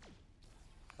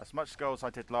as much gold as I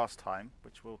did last time,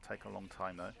 which will take a long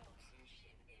time though.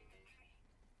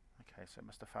 Okay, so it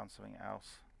must have found something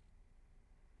else.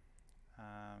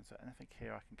 Is there anything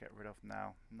here I can get rid of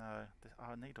now? No.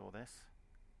 I need all this.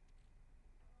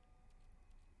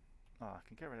 Oh, I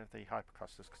can get rid of the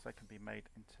hyperclusters because they can be made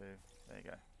into... There you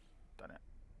go. Done it.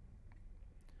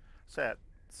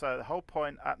 So the whole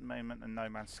point at the moment in No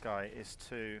Man's Sky is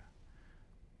to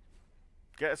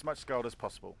get as much gold as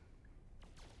possible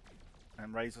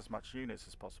and raise as much units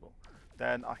as possible.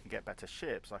 Then I can get better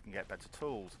ships, I can get better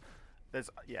tools.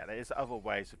 There's other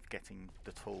ways of getting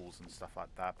the tools and stuff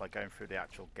like that by going through the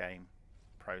actual game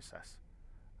process.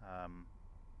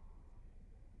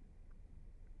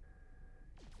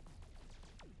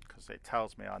 Because it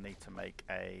tells me I need to make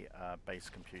a base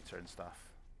computer and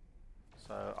stuff.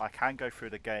 So I can go through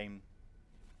the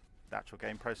actual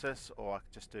game process, or I can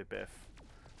just do a bit of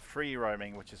free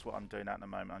roaming, which is what I'm doing at the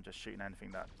moment. I'm just shooting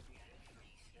anything that...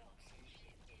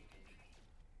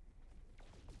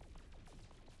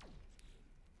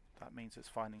 That means it's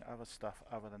finding other stuff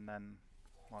other than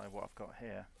what I've got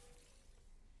here.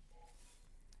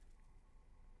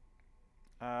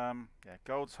 Yeah,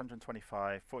 gold's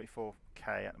 125,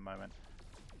 44k at the moment.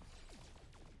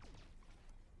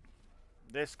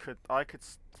 I could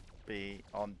be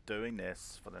on doing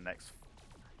this for the next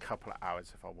couple of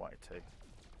hours if I wanted to.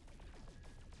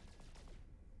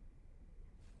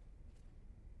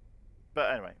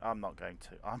 But anyway, I'm not going to.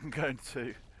 I'm going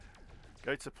to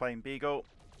go to Plain Beagle,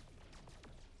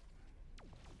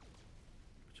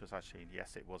 which was actually,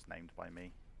 yes, it was named by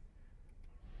me.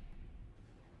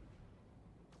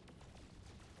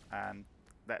 And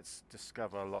let's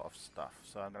discover a lot of stuff.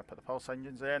 So I'm going to put the pulse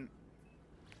engines in.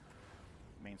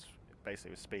 Means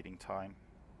basically speeding time.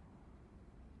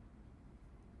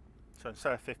 So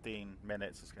instead of 15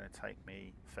 minutes, it's going to take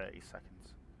me 30 seconds.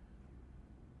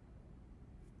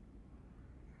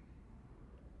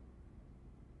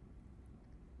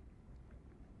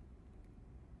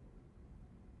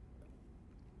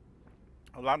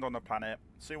 I'll land on the planet,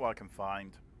 see what I can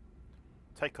find,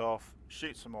 take off,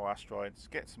 shoot some more asteroids,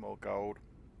 get some more gold,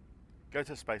 go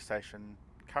to the space station,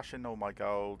 cash in all my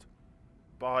gold,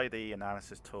 buy the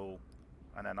analysis tool,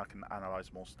 and then I can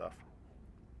analyze more stuff.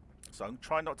 So I'm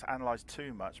trying not to analyze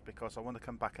too much because I want to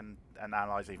come back and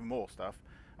analyze even more stuff,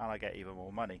 and I get even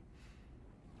more money.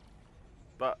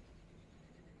 But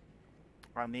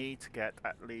I need to get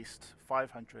at least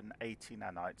 580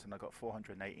 nanites, and I got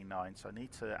 489. So I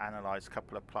need to analyze a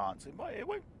couple of plants. It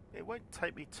won't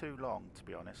take me too long, to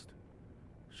be honest.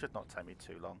 Should not take me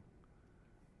too long.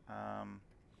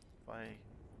 If I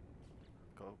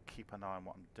got to keep an eye on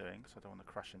what I'm doing, because I don't want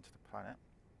to crash into the planet.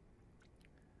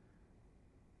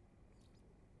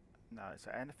 No, is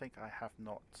there anything I have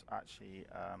not actually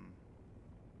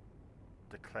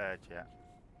declared yet?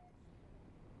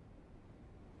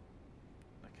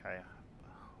 Okay.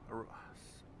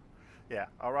 Yeah,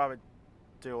 I'll rather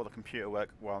do all the computer work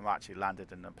while I'm actually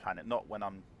landed in the planet, not when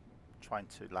I'm trying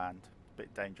to land. A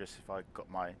bit dangerous if I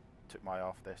took my eye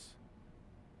off this.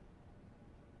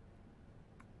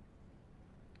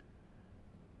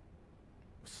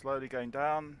 Slowly going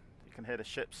down. You can hear the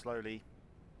ship slowly.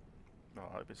 Oh,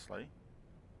 obviously.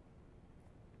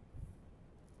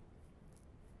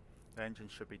 The engine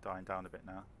should be dying down a bit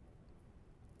now.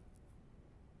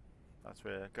 As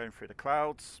we're going through the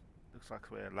clouds, looks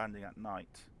like we're landing at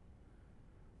night,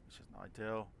 which isn't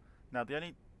ideal. Now, the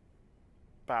only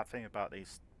bad thing about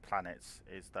these planets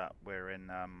is that we're in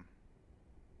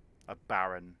a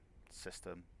barren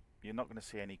system. You're not going to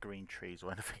see any green trees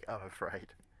or anything, I'm afraid.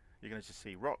 You're going to just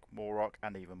see rock,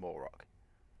 and even more rock.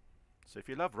 So if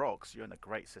you love rocks, you're in a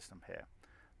great system here.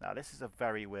 Now, this is a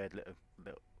very weird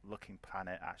little looking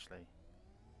planet, actually.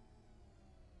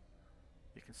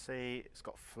 You can see it's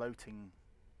got floating.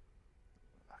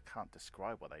 I can't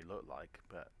describe what they look like,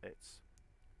 but it's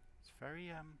very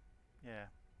yeah.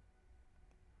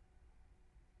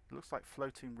 It looks like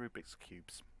floating Rubik's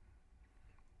cubes.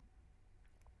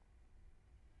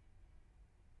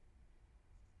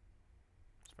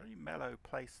 It's a very mellow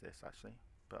place, this, actually.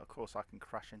 But of course I can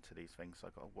crash into these things, so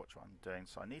I've got to watch what I'm doing.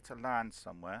 So I need to land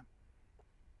somewhere.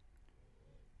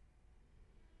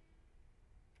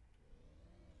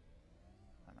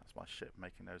 And that's my ship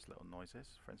making those little noises.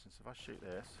 For instance, if I shoot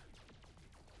this,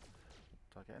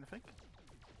 do I get anything?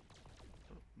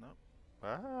 Oh, no.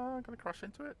 Ah, I'm going to crash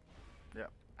into it. Yeah,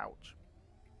 ouch.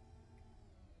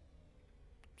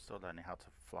 I'm still learning how to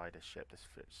fly this ship. This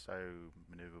fits so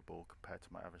maneuverable compared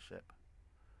to my other ship.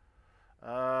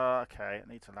 Okay, I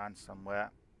need to land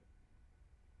somewhere.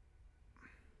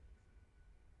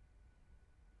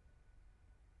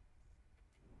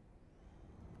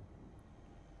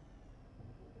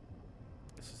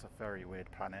 This is a very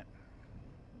weird planet.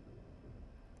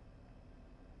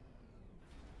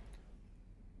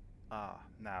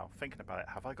 Now, thinking about it,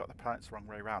 have I got the planets the wrong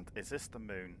way around? Is this the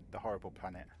moon, the horrible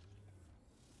planet?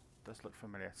 Does look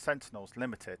familiar. Sentinels,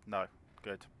 limited. No,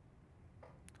 good.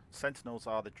 Sentinels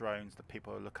are the drones, the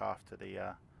people who look after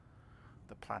the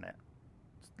planet.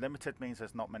 Limited means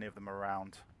there's not many of them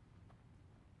around.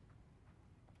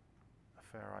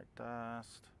 Ferrite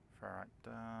dust, ferrite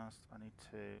dust. I need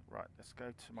to... Right, let's go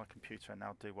to my computer and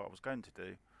now do what I was going to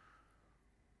do.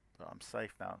 But I'm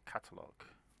safe now. Catalogue.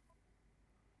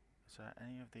 Is there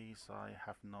any of these I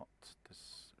have not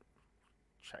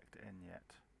checked in yet?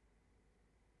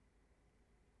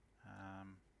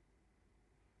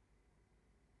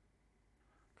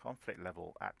 Conflict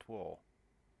level at war.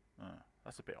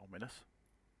 That's a bit ominous.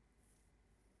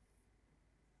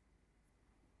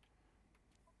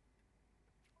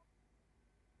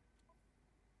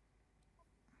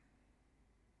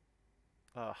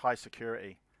 High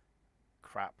security.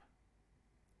 Crap.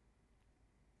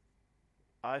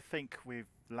 I think we've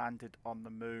landed on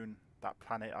the moon, that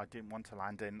planet I didn't want to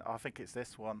land in. I think it's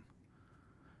this one,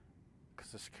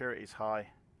 because the security is high.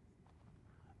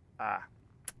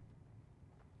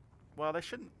 Well, they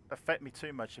shouldn't affect me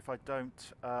too much if I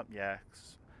don't. Yeah,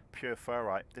 pure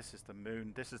ferrite. This is the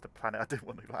moon. This is the planet I didn't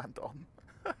want to land on.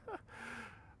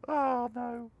 Oh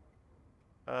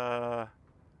no.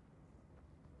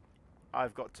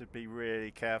 I've got to be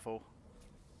really careful.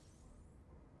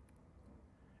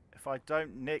 If I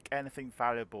don't nick anything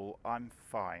valuable, I'm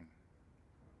fine.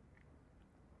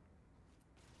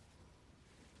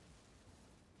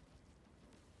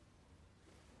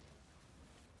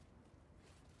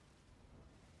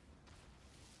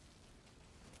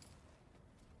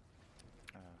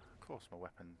 Of course my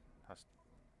weapon has...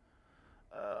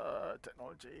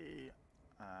 technology...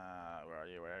 where are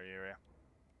you, where are you, where are you?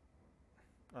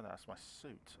 Oh, no, that's my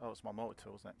suit. Oh, it's my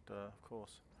multi-tool, isn't it? Of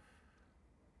course.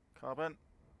 Carbon.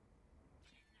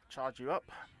 Charge you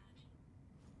up.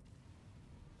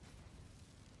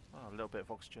 Oh, a little bit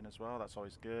of oxygen as well, that's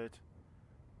always good.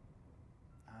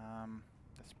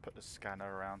 Let's put the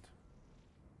scanner around.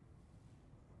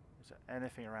 Is there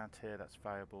anything around here that's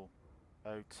valuable?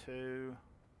 O2.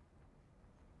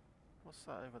 What's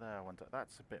that over there, I wonder?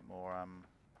 That's a bit more,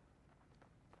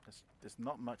 there's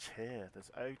not much here. There's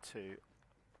O2.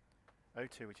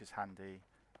 O2, which is handy.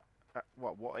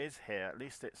 What is here? At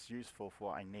least it's useful for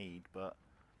what I need, but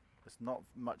there's not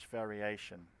much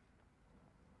variation.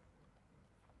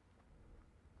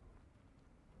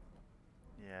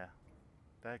 Yeah,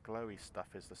 their glowy stuff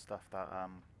is the stuff that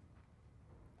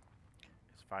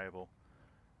is valuable.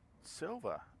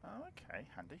 Silver. Oh, okay,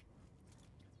 handy.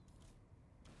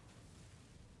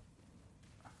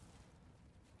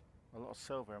 A lot of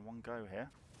silver in one go here.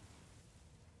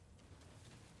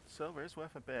 Silver is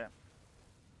worth a bit.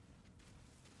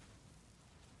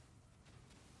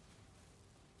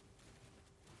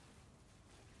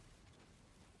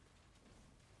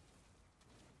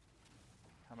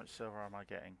 How much silver am I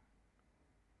getting?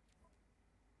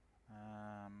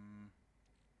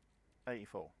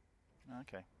 84.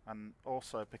 Okay. And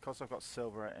also, because I've got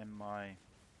silver in my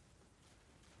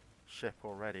ship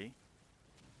already,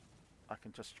 I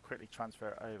can just quickly transfer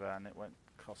it over and it won't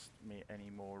cost me any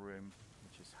more room,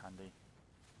 which is handy.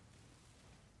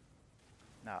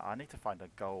 Now, I need to find a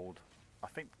gold. I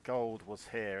think gold was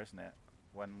here, isn't it?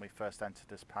 When we first entered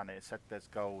this planet, it said there's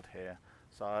gold here.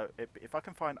 So if I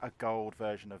can find a gold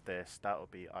version of this, that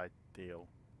would be ideal.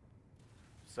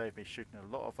 Save me shooting a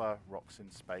lot of rocks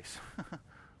in space.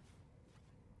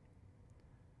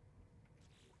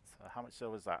 So how much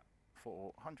silver is that?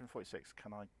 For 146,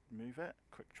 can I move it?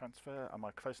 Quick transfer. Am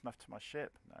I close enough to my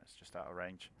ship? No, it's just out of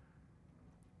range.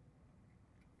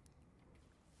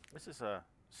 This is a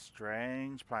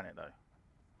strange planet though.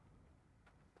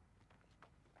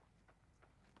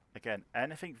 Again,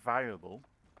 anything valuable,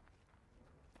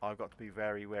 I've got to be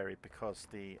very wary because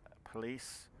the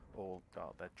police, or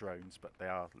they're drones, but they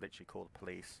are literally called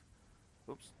police.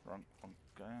 Oops, wrong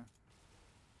go.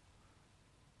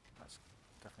 Let's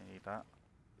definitely need that.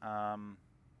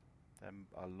 They're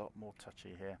a lot more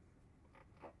touchy here.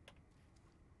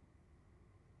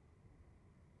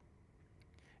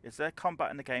 Is there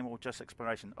combat in the game or just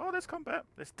exploration? Oh, there's combat.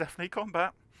 There's definitely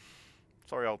combat.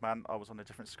 Sorry, old man. I was on a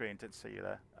different screen. Didn't see you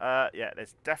there. Yeah,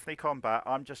 there's definitely combat.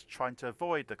 I'm just trying to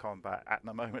avoid the combat at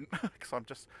the moment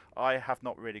because I have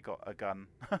not really got a gun.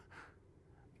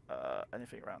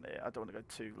 Anything around here? I don't want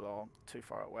to go too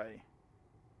far away.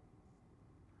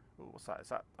 Ooh, what's that? Is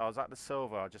that the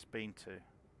silver I've just been to?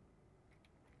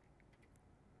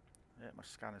 Yeah, my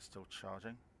scanner's still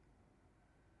charging.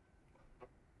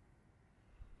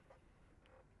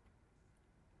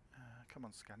 Come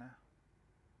on, scanner.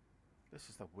 This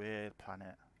is the weird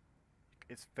planet.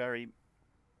 It's very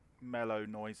mellow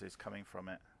noises coming from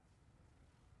it.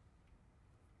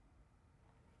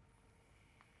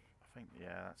 I think,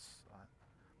 yeah, that's...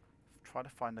 try to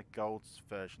find the gold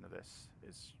version of this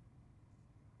is...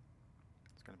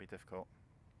 it's going to be difficult.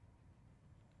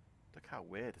 Look how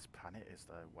weird this planet is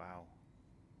though, wow.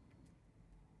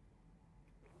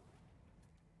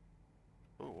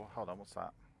 Oh, hold on, what's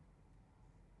that?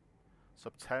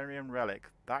 Subterranean relic,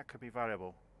 that could be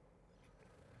valuable.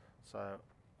 So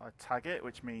I tag it,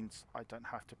 which means I don't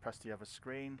have to press the other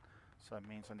screen. So it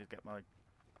means I need to get my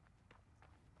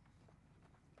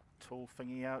tool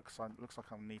thingy out because it looks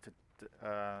like I need to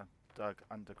dug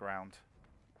underground.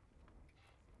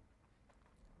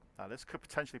 Now this could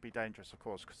potentially be dangerous, of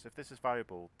course, because if this is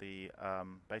valuable, the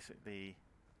basically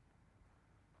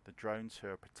the drones who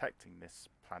are protecting this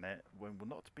planet will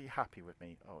not be happy with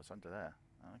me. Oh, it's under there.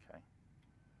 Okay.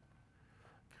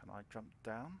 Can I jump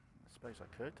down? I suppose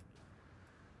I could.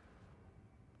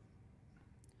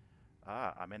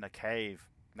 Ah, I'm in a cave.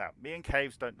 Now, me and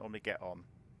caves don't normally get on.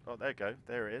 Oh, there you go.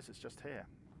 There it is. It's just here.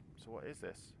 So what is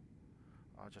this?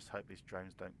 I just hope these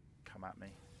drones don't come at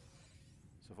me.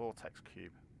 It's a vortex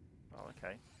cube. Oh,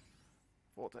 okay.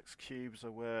 Vortex cubes are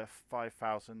worth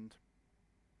 5,000.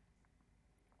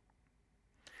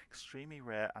 Extremely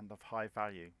rare and of high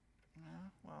value. Yeah,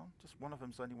 well, just one of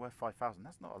them's only worth 5,000.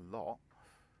 That's not a lot.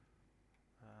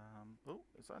 Oh,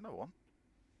 is that another one?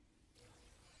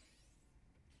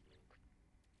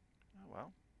 Oh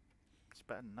well. It's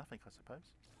better than nothing, I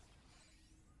suppose.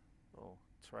 Or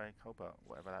Trey Colbert,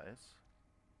 whatever that is.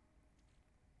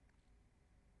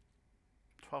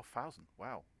 12,000.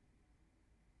 Wow.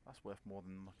 That's worth more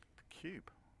than the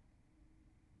cube.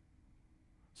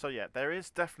 So yeah, there is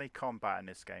definitely combat in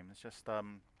this game. It's just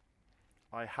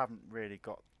I haven't really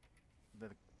got the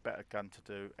better gun to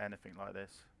do anything like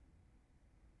this.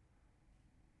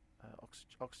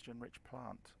 Oxygen-rich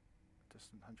plant.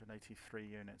 Distant 183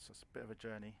 units. That's a bit of a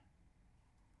journey.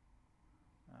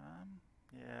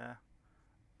 Yeah.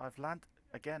 I've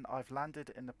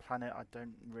landed in the planet I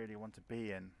don't really want to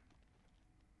be in.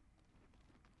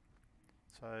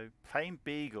 So, Plain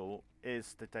Beagle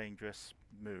is the dangerous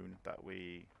moon that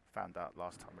we found out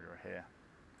last time we were here.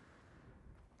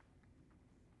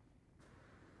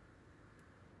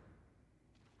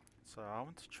 So I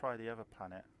want to try the other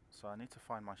planet. So I need to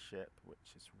find my ship,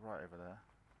 which is right over there.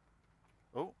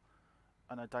 Oh,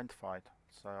 unidentified.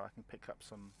 So I can pick up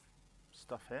some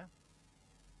stuff here.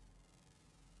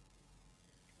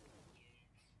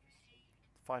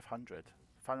 500.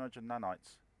 500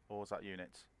 nanites. Or was that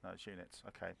units? No, it's units.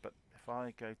 Okay, but if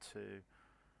I go to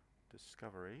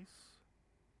discoveries,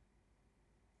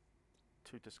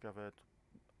 2 discovered.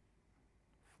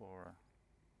 Flora.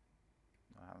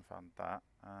 I haven't found that.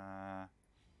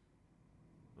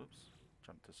 Oops.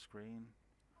 Jump to screen.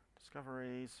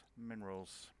 Discoveries.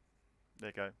 Minerals. There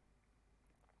you go.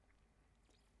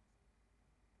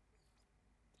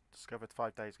 Discovered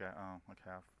 5 days ago. Oh,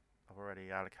 okay. I've already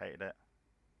allocated it.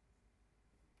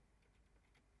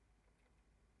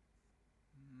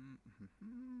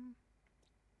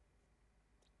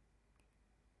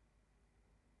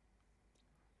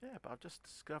 Yeah, but I've just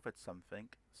discovered something,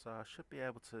 so I should be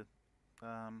able to.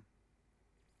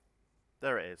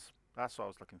 There it is. That's what I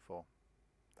was looking for.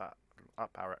 That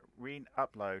up arrow.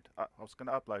 Upload. I was going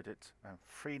to upload it.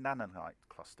 3 nanite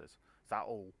clusters. Is that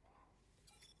all?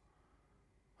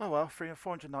 Oh well,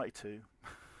 492.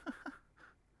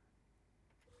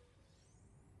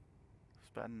 It's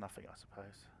better than nothing, I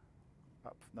suppose.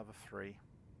 Up another 3.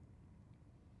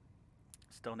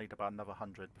 Still need about another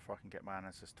 100 before I can get my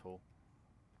analysis tool.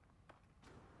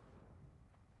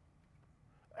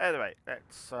 Anyway,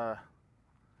 let's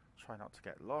try not to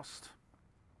get lost.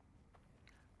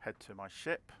 Head to my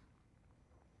ship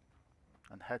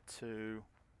and head to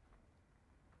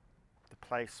the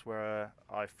place where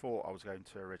I thought I was going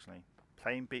to originally.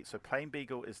 So Plain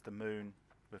Beagle is the moon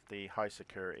with the high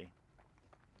security.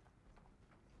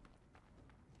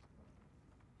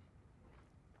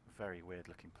 Very weird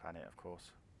looking planet, of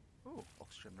course. Ooh,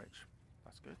 oxygen rich.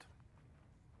 That's good.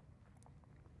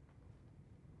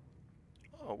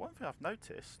 Oh, one thing I've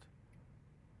noticed.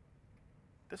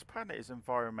 This planet is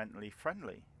environmentally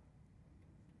friendly.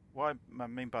 What I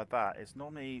mean by that is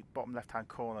normally bottom left hand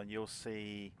corner you'll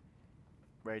see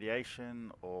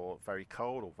radiation or very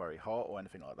cold or very hot or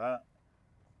anything like that.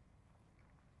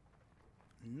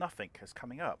 Nothing is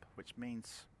coming up, which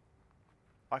means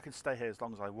I can stay here as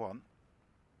long as I want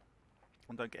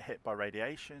and don't get hit by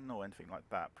radiation or anything like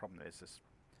that. Problem is there's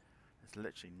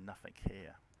literally nothing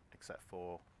here except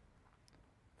for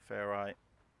ferrite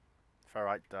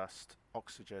dust,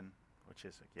 oxygen, which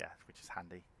is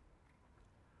handy.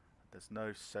 There's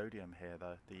no sodium here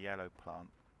though, the yellow plant.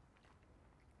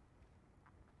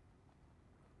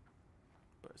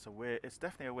 But it's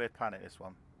definitely a weird planet, this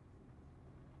one.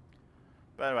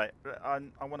 But anyway,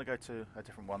 I want to go to a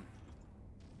different one.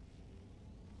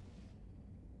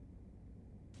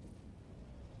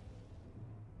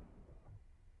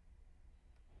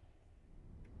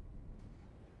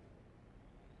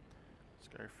 Let's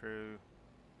go through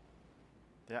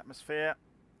the atmosphere.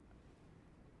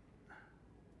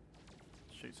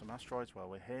 Shoot some asteroids while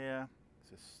we're here.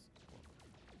 Is this...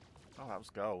 Oh, that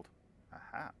was gold.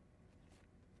 Aha.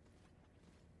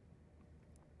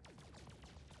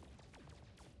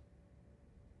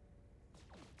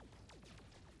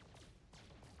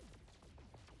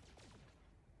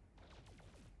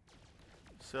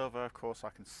 Silver, of course, I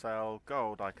can sell.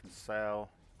 Gold, I can sell.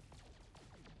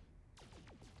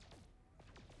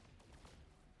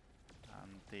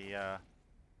 And the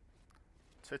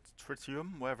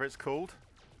tritium, whatever it's called,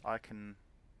 I can.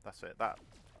 That's it.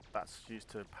 That's used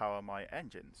to power my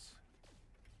engines.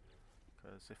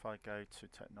 Because if I go to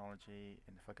technology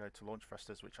and if I go to launch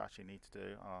thrusters, which I actually need to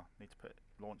do, I need to put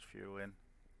launch fuel in.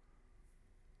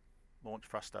 Launch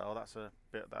thruster. Oh, that's a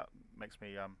bit that makes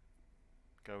me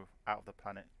go out of the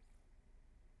planet.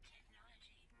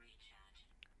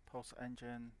 Pulse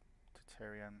engine,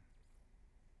 deuterium,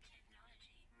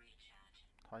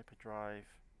 hyperdrive,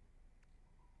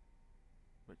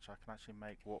 which I can actually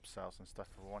make warp cells and stuff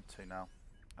if I want to now.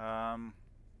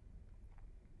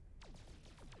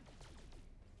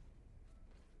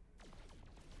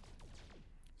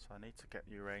 So I need to get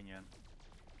uranium.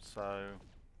 So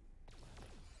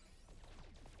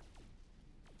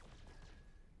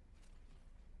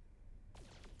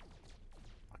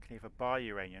either buy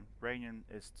uranium. Uranium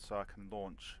is so I can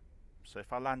launch. So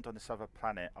if I land on this other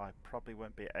planet, I probably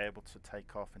won't be able to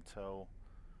take off until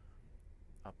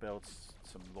I build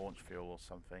some launch fuel or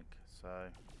something. So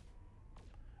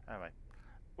anyway,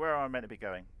 where am I meant to be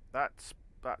going? That's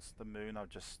the moon. I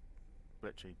just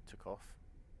literally took off.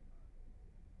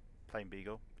 Plain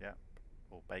Beagle, yeah,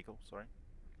 or Bagel, sorry.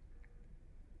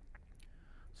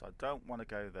 So I don't want to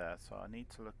go there. So I need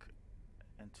to look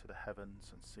into the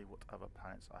heavens and see what other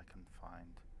planets I can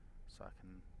find. So I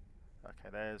can... Okay,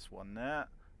 there's one there.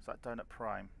 Is that Donut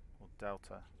Prime or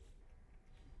Delta?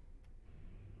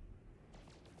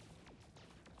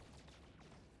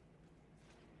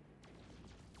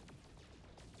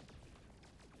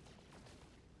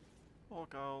 Or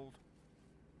gold.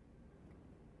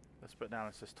 Let's put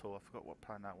analysis tool. I forgot what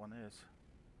planet that one is.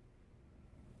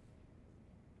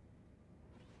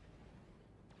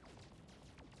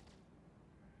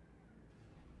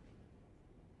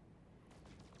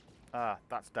 Ah,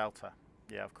 that's Delta.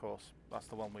 Yeah, of course. That's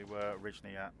the one we were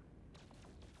originally at.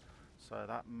 So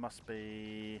that must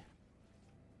be...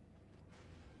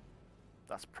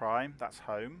 That's Prime, that's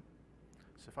home.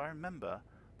 So if I remember,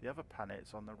 the other planet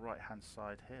is on the right hand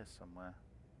side here somewhere.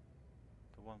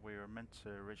 The one we were meant to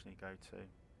originally go to.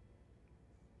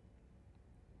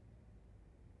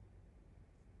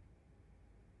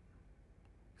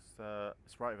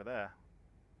 It's right over there.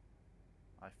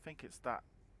 I think it's that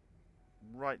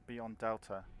right beyond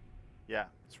Delta. Yeah,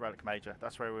 it's Relic Major.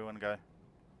 That's where we want to go.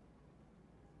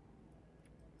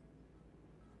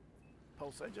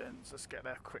 Pulse engines, let's get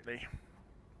there quickly.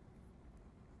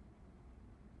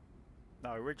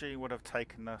 No, originally would have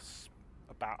taken us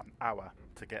about an hour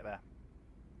to get there.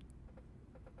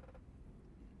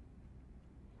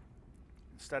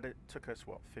 Instead it took us,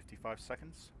 what, 55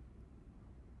 seconds?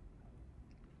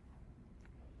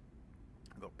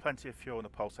 I've got plenty of fuel in the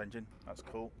pulse engine, that's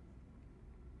cool.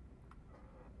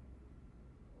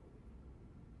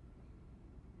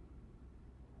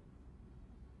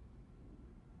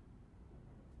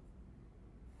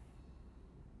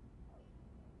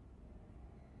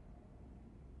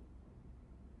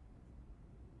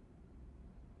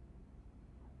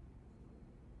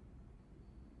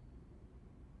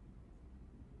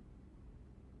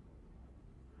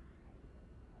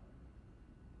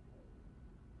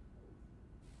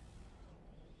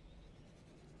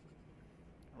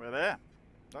 We're there.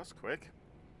 That's quick.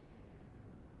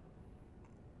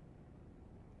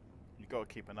 You've got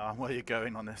to keep an eye on where you're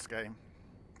going on this game.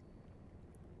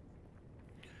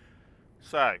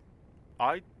 So,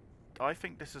 I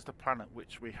think this is the planet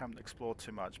which we haven't explored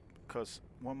too much, because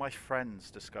one of my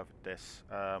friends discovered this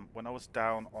when I was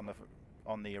down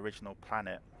on the original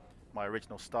planet, my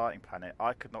original starting planet.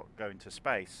 I could not go into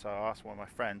space, so I asked one of my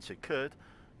friends who could,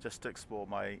 just to explore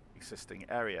my existing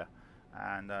area,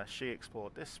 and she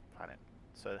explored this planet.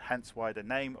 So hence why the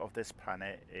name of this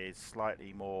planet is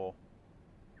slightly more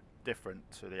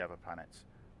different to the other planets.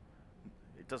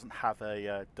 It doesn't have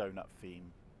a donut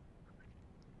theme.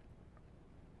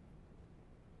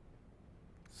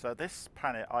 So this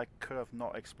planet I could have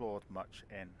not explored much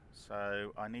in,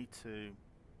 so I need to,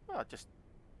 well, just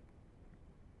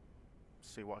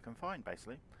see what I can find,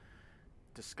 basically.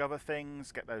 Discover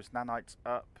things, get those nanites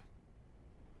up.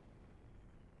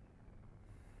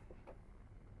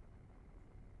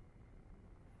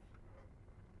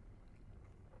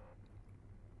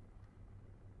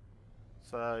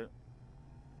 So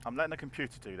I'm letting the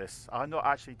computer do this. I'm not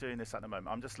actually doing this at the moment.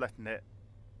 I'm just letting it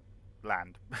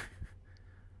land. As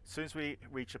soon as we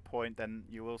reach a point, then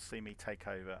you will see me take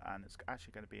over, and it's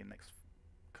actually going to be in the next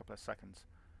couple of seconds.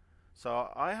 So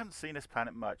I haven't seen this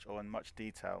planet much or in much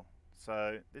detail,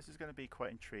 so this is going to be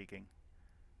quite intriguing.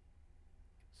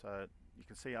 So you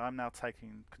can see I'm now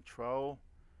taking control.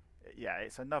 Yeah,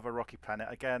 it's another rocky planet.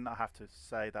 Again, I have to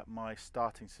say that my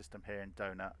starting system here in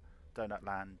Donut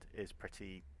Land is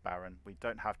pretty barren. We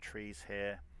don't have trees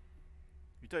here.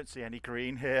 You don't see any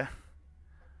green here.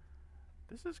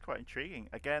 This is quite intriguing.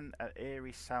 Again, an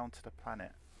eerie sound to the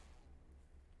planet.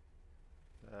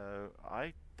 So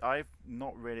I've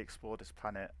not really explored this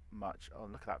planet much. Oh,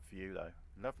 look at that view though.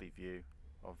 Lovely view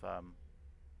of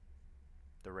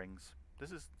the rings.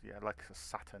 This is, yeah, like a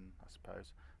Saturn, I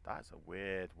suppose. That is a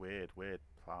weird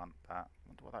plant. That. I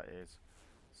wonder what that is.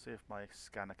 See if my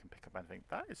scanner can pick up anything.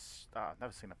 That is, I've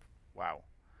never seen a, wow.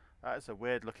 That is a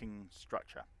weird looking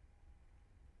structure.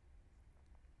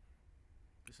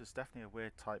 This is definitely a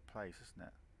weird type place, isn't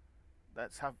it?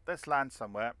 Let's land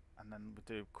somewhere, and then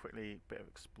we'll do quickly a bit of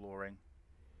exploring.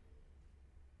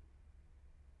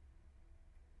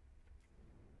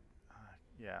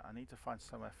 Yeah, I need to find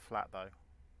somewhere flat though.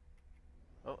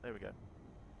 Oh, there we go.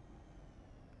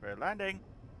 We're landing.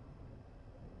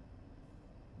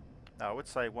 Now, I would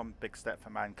say one big step for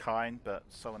mankind, but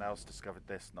someone else discovered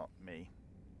this, not me.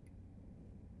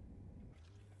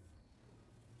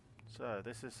 So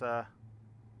this is a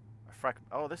fragment.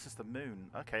 Oh, this is the moon.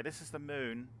 Okay, this is the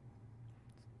moon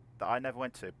that I never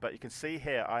went to. But you can see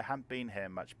here, I haven't been here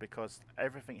much because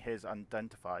everything here is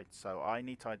unidentified. So I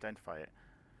need to identify it.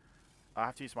 I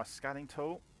have to use my scanning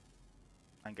tool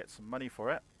and get some money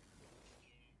for it.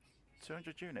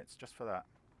 200 units just for that.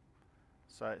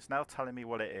 So it's now telling me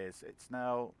what it is. It's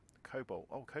now cobalt.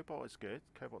 Oh, cobalt is good.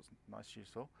 Cobalt's nice,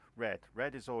 useful. Red.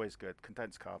 Red is always good.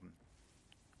 Condensed carbon.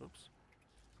 Oops.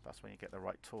 That's when you get the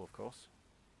right tool, of course.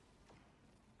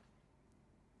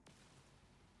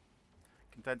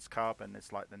 Condensed carbon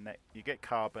is like the next. You get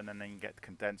carbon and then you get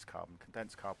condensed carbon.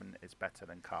 Condensed carbon is better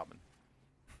than carbon.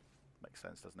 Makes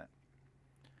sense, doesn't it?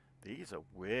 These are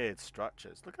weird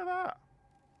structures. Look at that.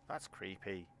 That's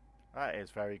creepy. That is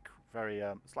very, very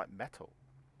it's like metal.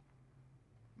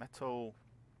 Metal.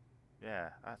 Yeah,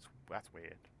 that's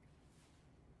weird.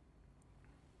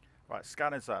 Right,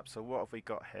 scanners up. So what have we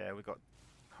got here? We've got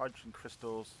hydrogen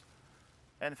crystals.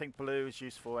 Anything blue is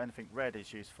useful, anything red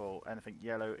is useful, anything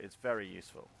yellow is very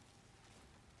useful.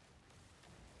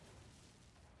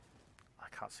 I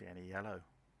can't see any yellow.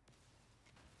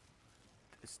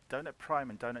 It's Donut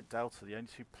Prime and Donut Delta, the only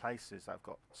two places that have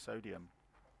got sodium.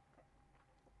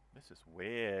 This is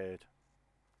weird.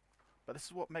 But this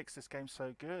is what makes this game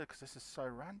so good, because this is so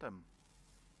random.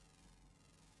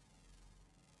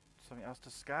 Something else to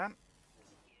scan?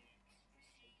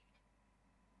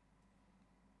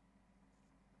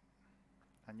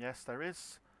 And yes, there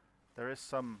is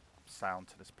some sound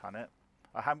to this planet.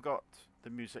 I haven't got the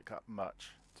music up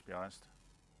much, to be honest.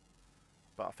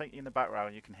 But I think in the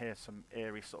background you can hear some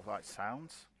eerie sort of like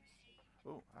sounds.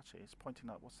 Oh, actually it's pointing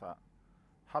up, what's that?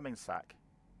 Humming sack.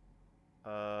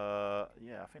 Yeah,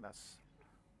 I think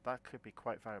that could be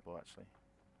quite valuable actually.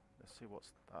 Let's see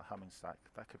what's that humming sack.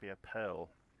 That could be a pearl.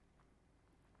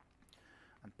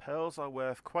 And pearls are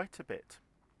worth quite a bit.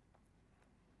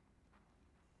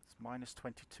 It's minus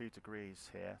 22 degrees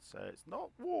here, so it's not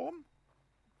warm.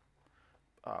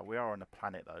 We are on a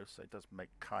planet though, so it does make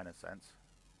kind of sense.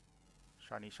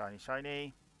 Shiny, shiny,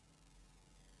 shiny.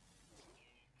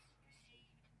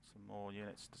 Some more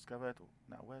units discovered.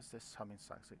 Now, where's this humming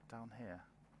sack? Is it down here?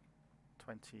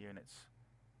 20 units.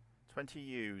 20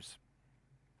 U's.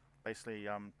 Basically,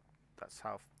 that's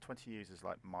how 20 U's is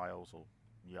like miles or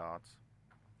yards.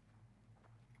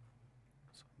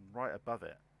 So right above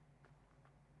it.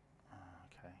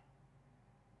 Okay.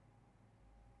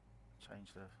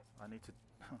 Change the. I need to.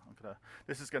 I'm gonna.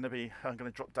 This is gonna be. I'm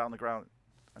gonna drop down the ground.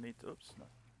 I need to. Oops. No.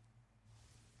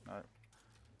 No.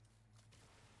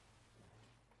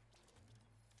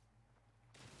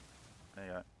 There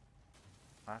you go.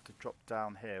 I have to drop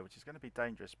down here, which is going to be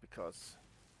dangerous because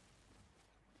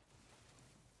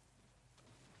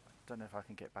I don't know if I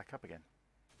can get back up again.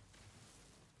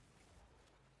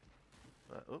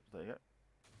 But, oops, there you go.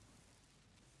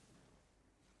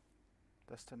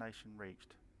 Destination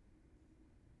reached.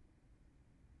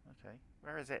 Okay,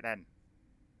 where is it then?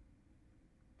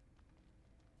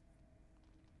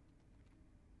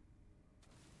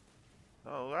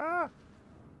 Oh, ah!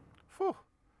 Phew!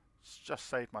 Just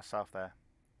saved myself there.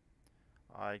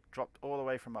 I dropped all the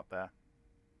way from up there.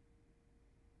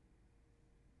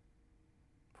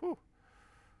 Whew!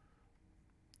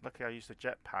 Lucky I used a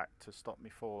jetpack to stop me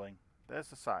falling. There's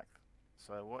the sack.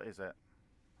 So what is it?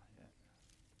 Yeah.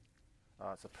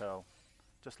 Oh, it's a pearl.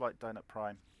 Just like Donut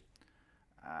Prime.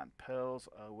 And pearls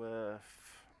are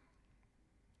worth...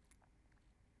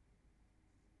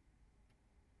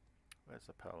 Where's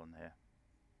the pearl in here?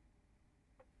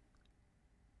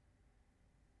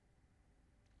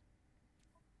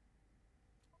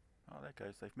 Oh, there it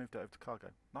goes. They've moved it over to cargo.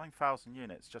 9,000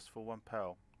 units just for one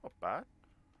pearl. Not bad.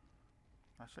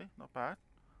 Actually, not bad.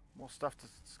 More stuff to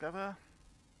discover.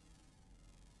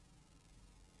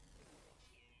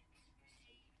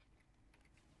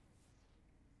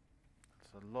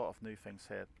 There's a lot of new things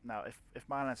here. Now, if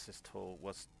my analysis tool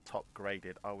was top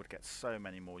graded, I would get so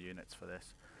many more units for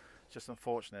this. It's just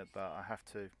unfortunate that I have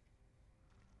to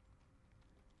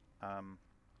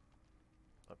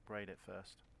upgrade it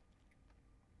first.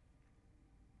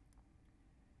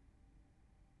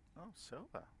 Oh,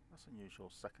 silver. That's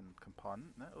unusual. Second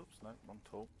component. No, oops, no, wrong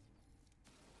tool.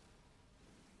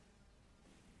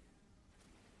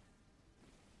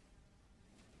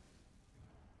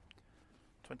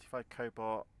 $25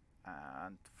 cobalt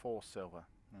and 4 silver.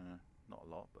 Not a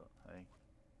lot, but hey.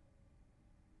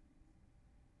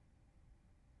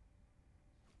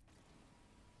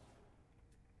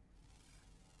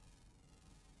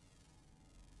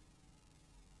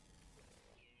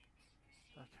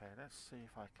 Okay, let's see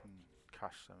if I can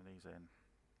cash some of these in.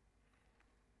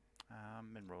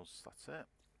 Minerals, that's it.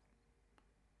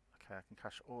 Okay, I can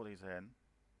cash all these in.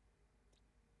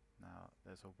 Now,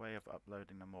 there's a way of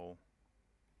uploading them all.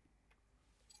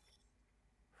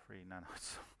 3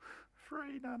 nanites.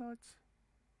 3 nanites!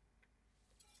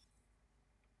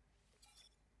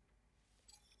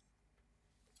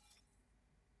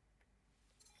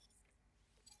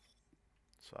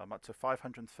 So I'm up to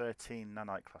 513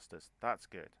 nanite clusters. That's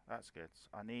good. That's good.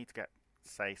 So I need to get,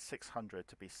 say, 600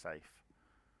 to be safe.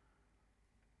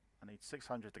 I need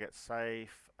 600 to get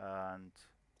safe, and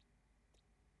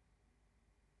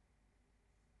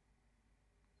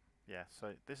yeah.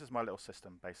 So this is my little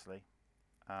system, basically.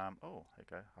 Oh, here you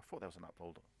go. I thought there was an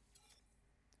upload.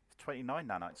 29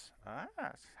 nanites. Ah,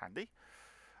 that's handy.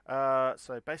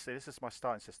 So basically, this is my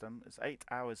starting system. It's 8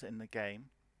 hours in the game.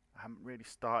 I haven't really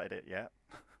started it yet,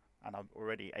 and I'm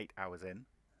already 8 hours in.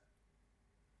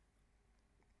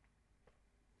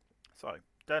 So,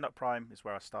 Donut Prime is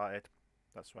where I started.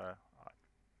 That's where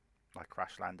I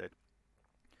crash landed.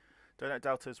 Donut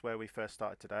Delta is where we first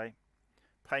started today.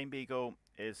 Plain Beagle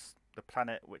is the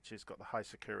planet which has got the high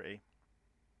security,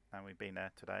 and we've been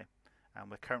there today.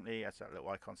 And we're currently, as that little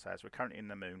icon says, we're currently in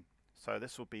the moon. So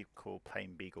this will be called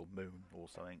Plain Beagle Moon or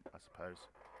something, I suppose.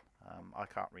 I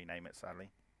can't rename it,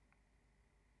 sadly.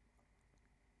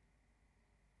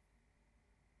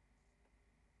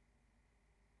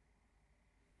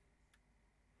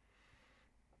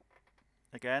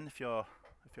 Again, if you're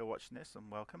watching this, then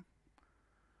welcome.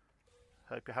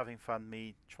 Hope you're having fun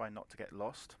me trying not to get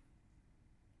lost.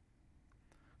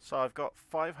 So I've got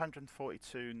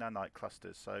 542 nanite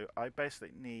clusters, so I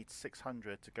basically need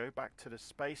 600 to go back to the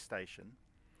space station.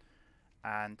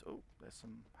 And oh, there's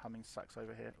some humming sacks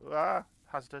over here. Ah,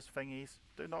 hazardous thingies.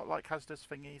 Do not like hazardous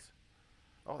thingies.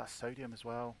 Oh, that's sodium as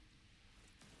well.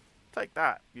 Take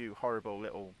that, you horrible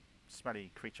little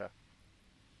smelly creature.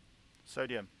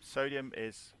 Sodium. Sodium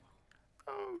is...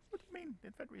 Oh, what do you mean? The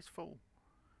inventory's full.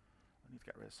 I need to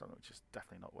get rid of something which is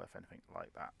definitely not worth anything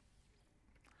like that.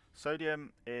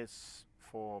 Sodium is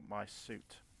for my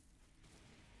suit.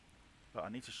 But I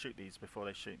need to shoot these before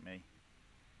they shoot me.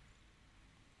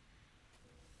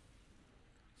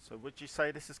 So would you say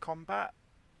this is combat?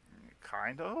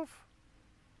 Kind of,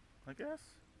 I guess.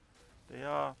 They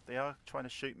are trying to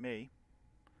shoot me.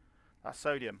 That's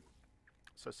sodium.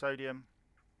 So sodium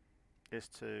is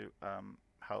to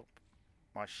help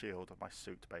my shield or my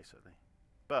suit, basically.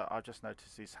 But I've just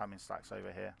noticed these humming stacks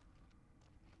over here.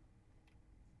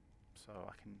 So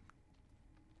I can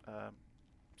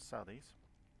sell these.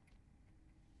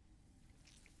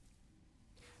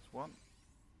 There's one.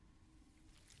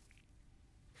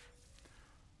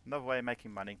 Another way of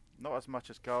making money. Not as much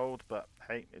as gold, but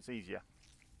hey, it's easier.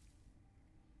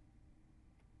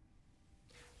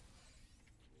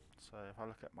 So if I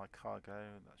look at my cargo,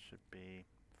 that should be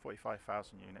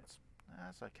 45,000 units.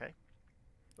 That's okay.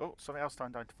 Oh, something else to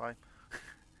identify.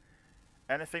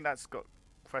 Anything that's got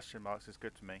question marks is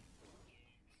good to me.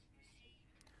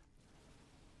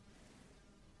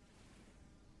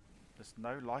 There's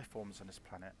no life forms on this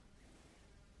planet.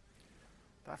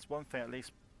 That's one thing at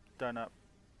least Donut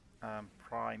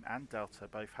Prime and Delta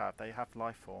both have. They have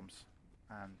life forms,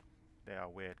 and they are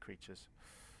weird creatures.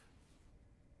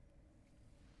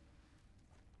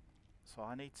 So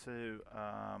I need to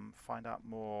find out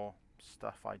more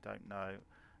stuff I don't know,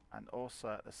 and also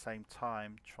at the same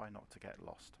time try not to get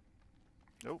lost.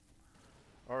 Oh,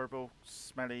 horrible,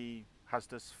 smelly,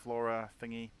 hazardous flora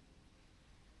thingy.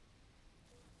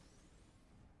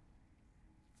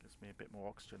 Gives me a bit more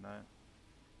oxygen though.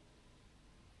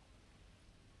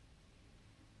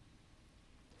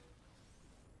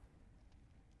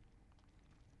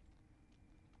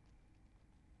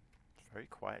 It's very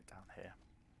quiet down here.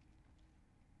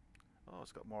 Oh,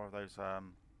 it's got more of those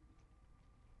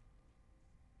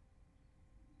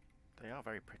they are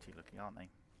very pretty looking, aren't they?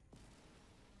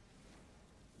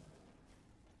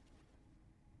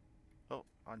 Oh,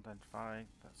 identify,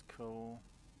 that's cool.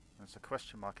 There's a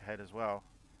question mark ahead as well.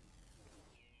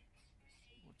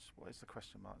 What is the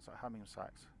question mark? Is that humming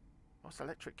sacks? Oh, it's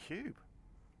electric cube.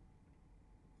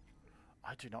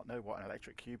 I do not know what an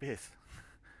electric cube is.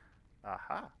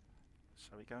 Aha!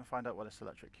 Shall we go and find out what this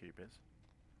electric cube is?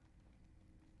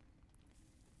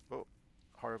 Oh,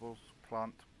 horrible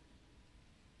plant.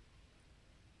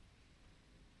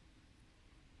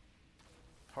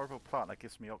 Horrible plant that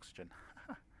gives me oxygen.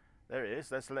 There it is,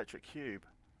 there's the electric cube.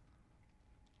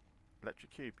 Electric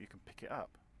cube, you can pick it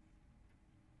up.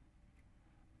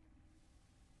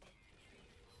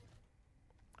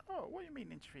 Oh, what do you mean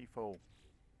entry full?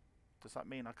 Does that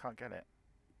mean I can't get it?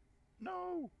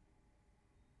 No!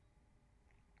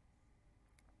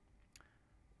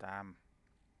 Damn.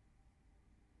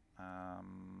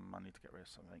 I need to get rid of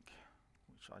something,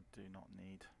 which I do not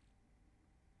need.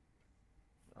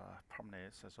 Problem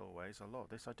is, as always, a lot of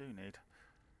this I do need.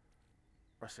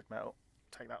 Rusted metal,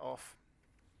 take that off.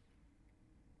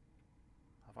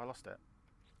 Have I lost it?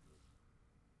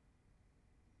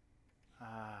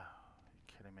 Ah,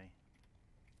 you're kidding me.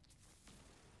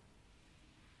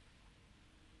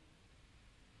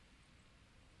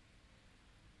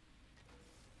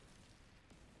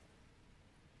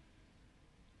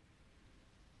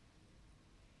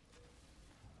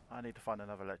 I need to find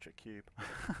another electric cube.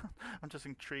 I'm just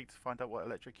intrigued to find out what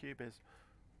electric cube is.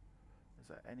 Is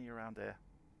there any around here?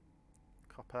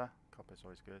 Copper. Copper's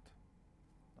always good.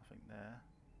 Nothing there.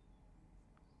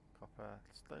 Copper.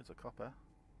 There's loads of copper.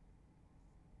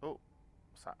 Oh,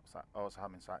 What's that? Oh, it's a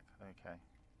humming sack. Okay.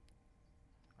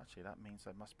 Actually, that means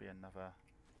there must be another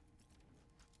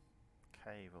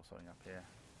cave or something up here.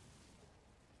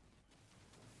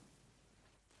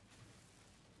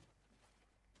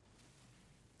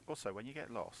 Also, when you get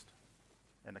lost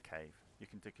in a cave, you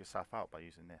can dig yourself out by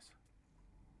using this.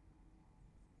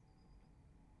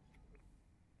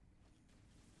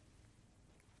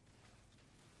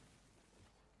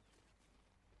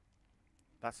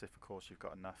 That's if, of course, you've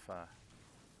got enough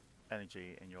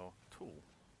energy in your tool.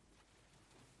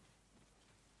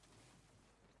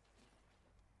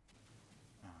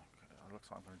 Oh, it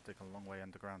looks like I'm going to dig a long way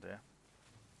underground here.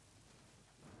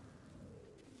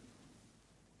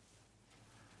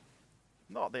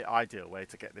 Not the ideal way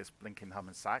to get this blinking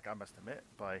humming sack, I must admit,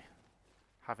 by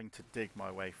having to dig my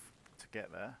way to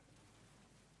get there.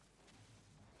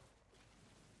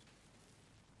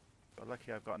 But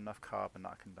luckily I've got enough carbon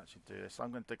that I can actually do this. So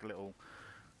I'm going to dig a little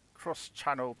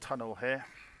cross-channel tunnel here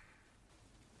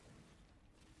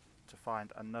to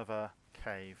find another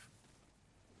cave.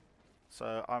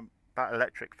 So that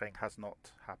electric thing has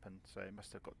not happened, so it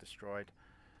must have got destroyed,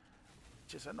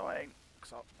 which is annoying.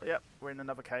 So, yep, we're in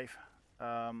another cave.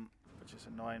 Which is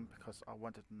annoying because I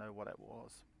wanted to know what it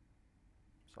was.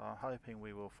 So I'm hoping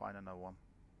we will find another one.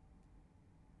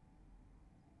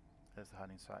 There's the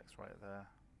hunting sacks right there.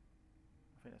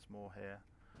 I think there's more here.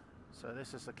 So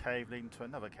this is a cave leading to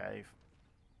another cave.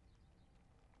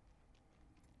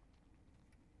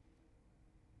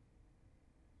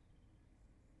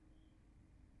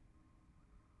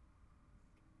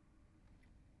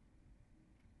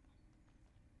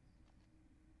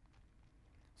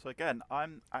 So again,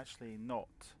 I'm actually not...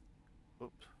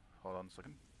 Oops, hold on a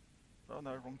second. Oh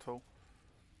no, wrong tool.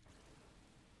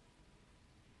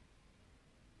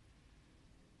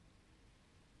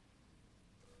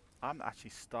 I haven't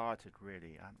actually started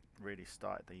really. I haven't really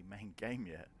started the main game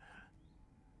yet.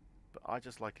 But I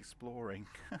just like exploring.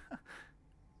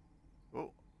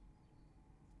 Oh,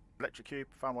 electric cube,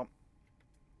 found one.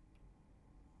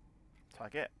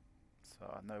 Tag it. So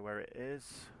I know where it is.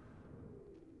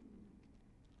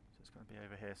 So it's going to be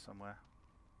over here somewhere.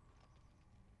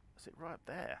 Is it right up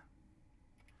there?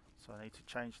 So I need to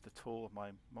change the tool of my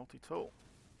multi-tool.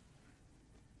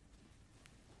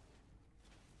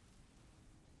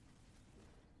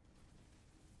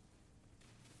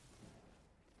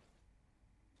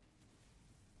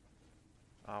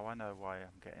 Oh, I know why I'm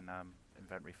getting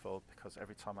inventory full, because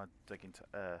every time I dig into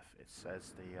earth it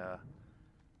says the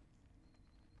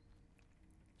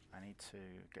I need to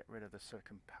get rid of the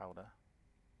silicon powder.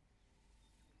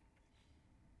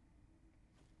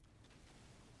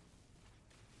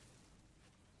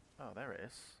 Oh, there it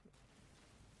is.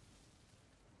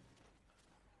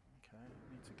 Okay,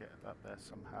 need to get that there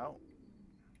somehow.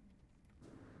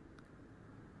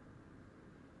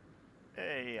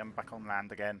 Hey, I'm back on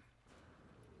land again.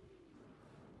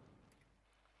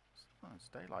 Oh, it's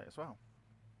daylight as well.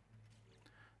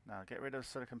 Now get rid of the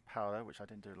silicon powder, which I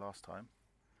didn't do last time.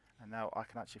 And now I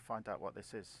can actually find out what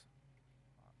this is.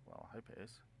 Well, I hope it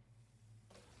is.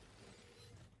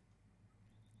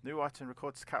 New item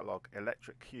records catalog,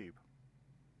 electric cube.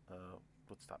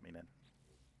 What does that mean then?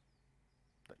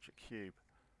 Electric cube.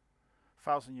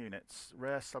 1,000 units.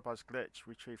 Rare stabilized glitch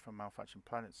retrieved from manufacturing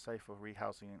planets, safe for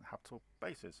rehousing in habitable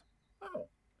bases. Oh.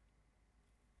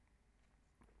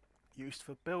 Used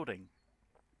for building.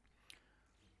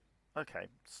 Okay,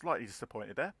 slightly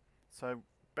disappointed there. So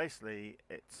basically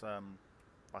it's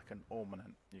like an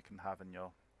ornament you can have in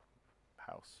your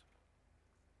house.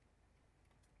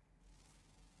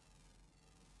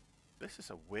 This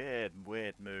is a weird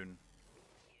moon.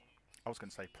 I was going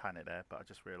to say planet there, but I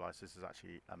just realised this is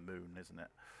actually a moon, isn't it?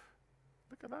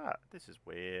 Look at that. This is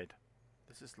weird.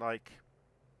 This is like...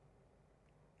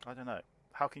 I don't know.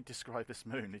 How can you describe this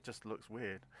moon? It just looks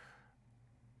weird.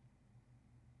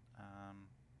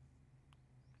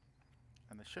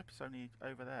 And the ship is only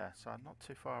over there, so I'm not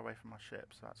too far away from my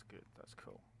ship, so that's good. That's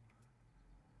cool.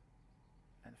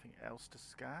 Anything else to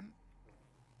scan?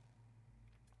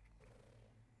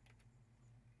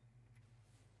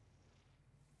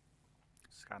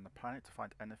 Scan the planet to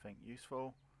find anything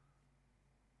useful.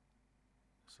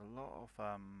 There's a lot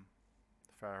of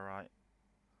ferrite,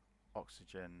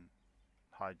 oxygen,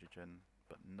 hydrogen,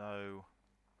 but no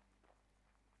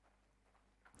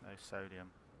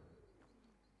sodium.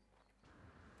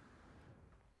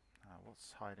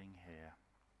 What's hiding here?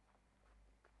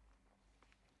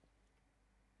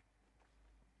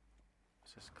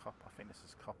 Is this copper? I think this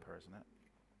is copper, isn't it?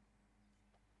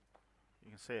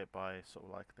 You can see it by sort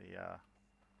of like the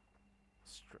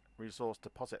resource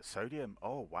deposit. Sodium.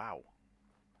 Oh wow.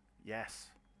 Yes.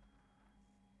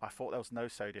 I thought there was no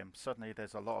sodium. Suddenly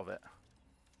there's a lot of it.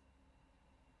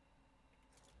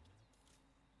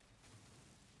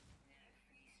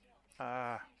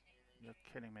 Ah, you're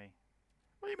kidding me.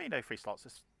 What do you mean no free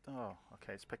slots? Oh,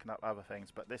 okay, it's picking up other things,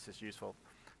 but this is useful.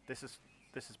 This is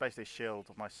this is basically a shield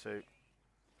of my suit.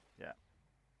 Yeah.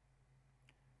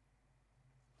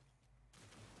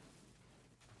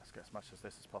 Let's get as much as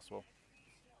this as possible.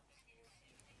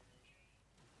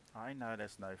 I know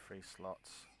there's no free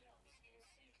slots.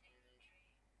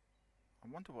 I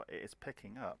wonder what it is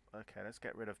picking up. Okay, let's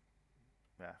get rid of...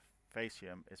 Yeah,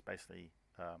 Facium is basically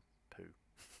poo.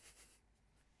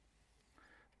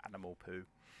 Animal poo.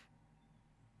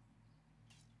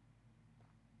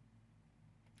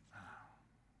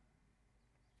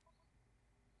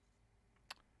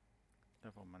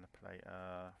 Level manipulate.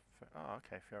 Oh,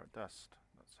 okay, ferret dust.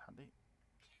 That's handy.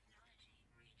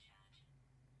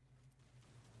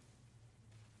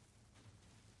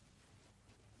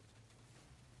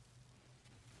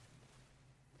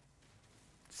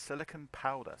 Silicon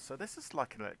powder. So this is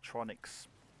like an electronics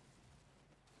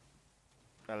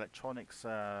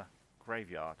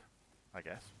graveyard, I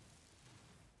guess.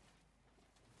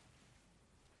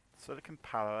 Silicon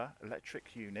power,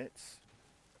 electric units.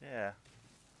 Yeah,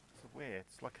 it's weird.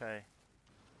 It's like a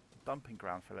dumping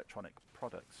ground for electronic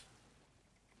products.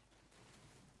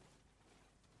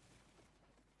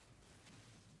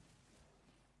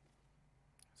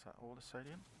 Is that all the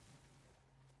sodium?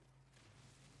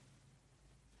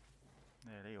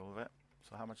 Nearly all of it.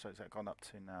 So how much has that gone up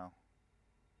to now?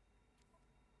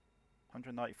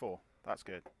 194. That's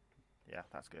good. Yeah,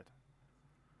 that's good.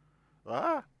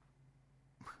 Ah!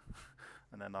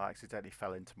 And then I accidentally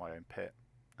fell into my own pit.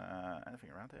 Anything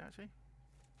around here actually?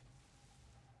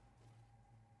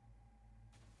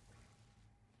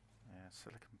 Yeah,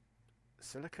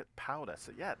 silicate powder.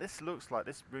 So yeah, this looks like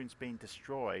this rune's been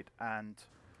destroyed and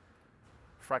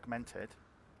fragmented.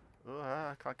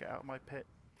 I can't get out of my pit.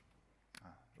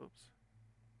 Oops.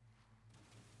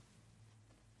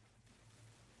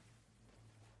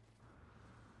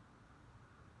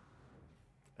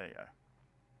 There you go.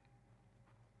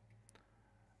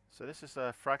 So this is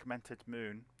a fragmented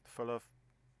moon full of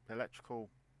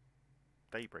electrical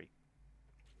debris,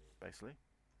 basically.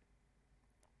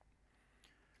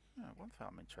 One thing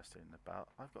I'm interested in about,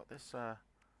 I've got this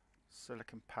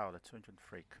silicon powder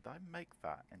 203. Could I make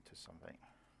that into something?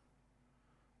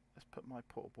 Let's put my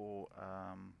portable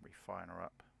refiner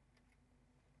up.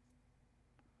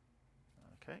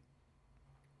 Okay.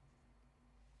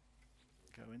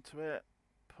 Go into it.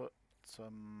 Put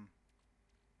some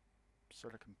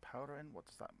silicon powder in. What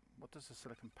does the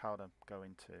silicon powder go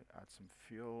into? Add some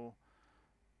fuel,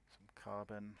 some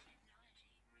carbon.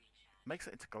 Makes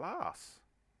it into glass.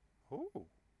 Ooh.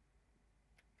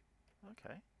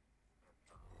 Okay.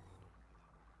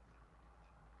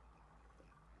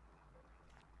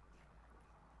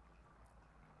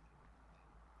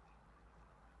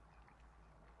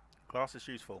 Glass is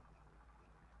useful.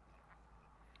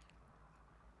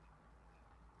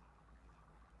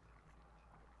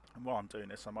 And while I'm doing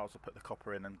this, I might as well put the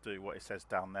copper in and do what it says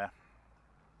down there.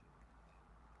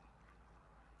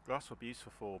 Glass will be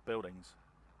useful for buildings.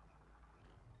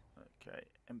 Okay,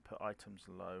 input items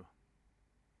low.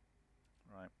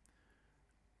 Right.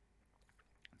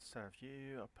 Instead of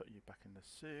you, I'll put you back in the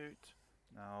suit.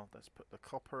 Now let's put the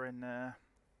copper in there.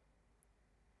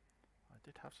 I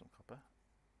did have some copper.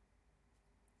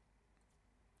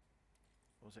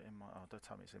 Was it in my... Oh, don't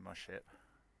tell me it's in my ship.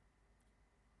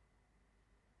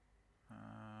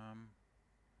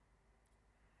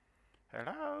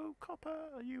 Hello, copper,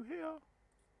 are you here?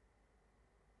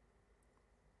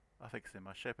 I think it's in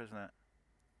my ship, isn't it?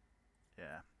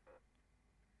 Yeah.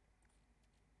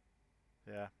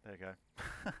 Yeah, there you go.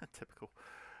 Typical.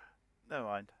 Never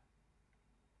mind.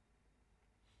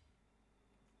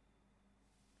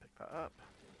 Pick that up.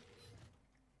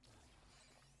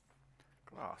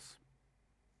 Glass.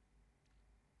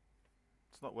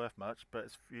 It's not worth much, but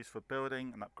it's used for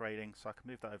building and upgrading, so I can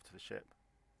move that over to the ship.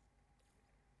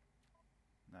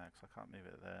 No, because I can't move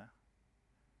it there.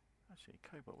 Actually,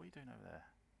 Cobalt, what are you doing over there?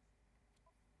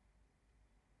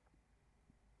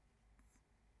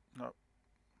 No,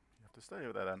 you have to stay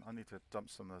over there then. I need to dump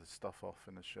some of the stuff off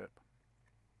in the ship.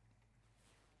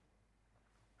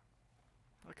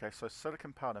 Okay, so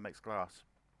silicon powder makes glass.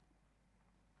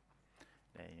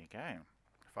 There you go.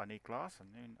 If I need glass,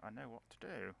 I know what to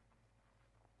do.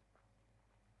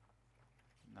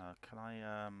 Now, can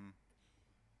I,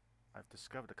 I've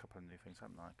discovered a couple of new things,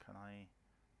 haven't I? Can I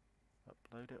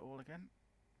upload it all again?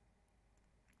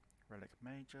 Relic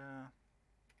Major.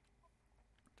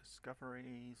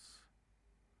 Discoveries.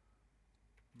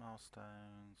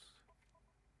 Milestones,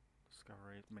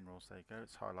 discovery, minerals, there you go.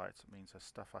 It's highlights, it means there's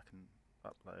stuff I can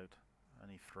upload.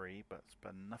 Only 3, but it's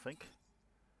better than nothing.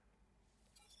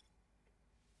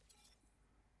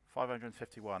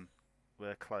 551.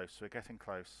 We're close, we're getting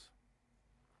close.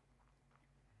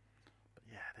 But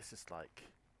yeah, this is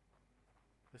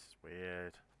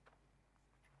weird.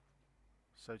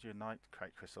 Sodium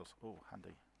nitrate crystals, oh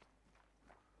handy.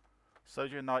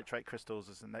 Sodium nitrate crystals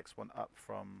is the next one up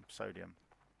from sodium.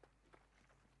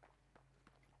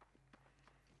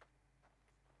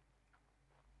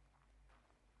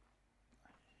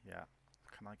 Yeah,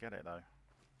 can I get it though?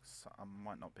 So I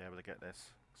might not be able to get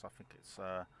this because I think it's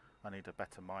I need a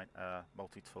better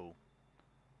multi-tool.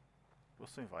 We'll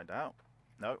soon find out.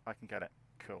 No, I can get it.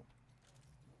 Cool.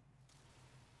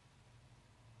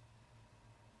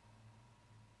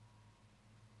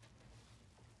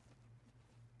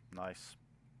 Nice.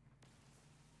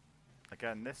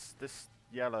 Again, this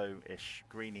yellowish,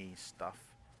 greeny stuff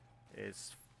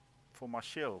is for my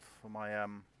shield, for my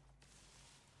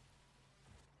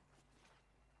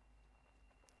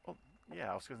oh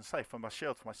yeah, I was going to say for my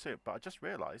shield, for my suit, but I just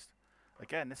realised,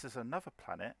 again, this is another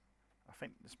planet. I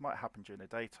think this might happen during the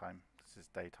daytime. This is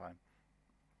daytime.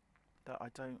 That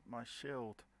my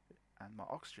shield and my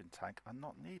oxygen tank are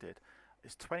not needed.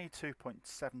 It's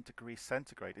 22.7 degrees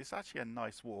centigrade. It's actually a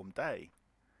nice warm day.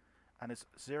 And it's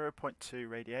 0.2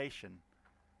 radiation.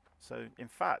 So in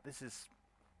fact, this is,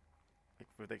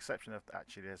 with the exception of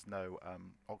actually there's no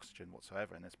oxygen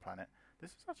whatsoever in this planet, this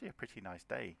is actually a pretty nice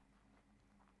day.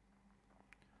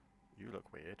 You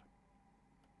look weird.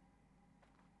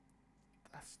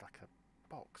 That's like a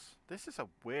box. This is a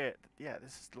weird, yeah,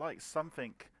 this is like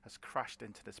something has crashed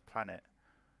into this planet.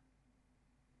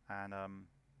 And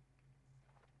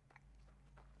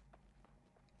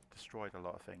destroyed a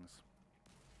lot of things.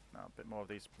 Now a bit more of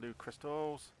these blue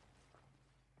crystals.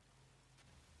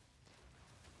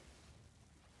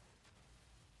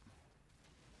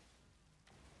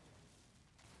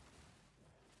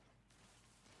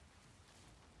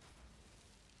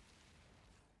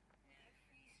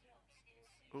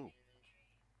 Ooh.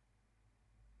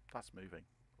 That's moving.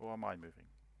 Or am I moving?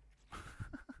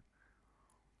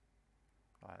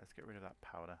 Alright, let's get rid of that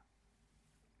powder.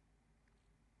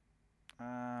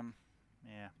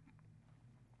 Yeah.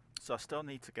 So I still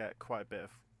need to get quite a bit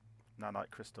of nanite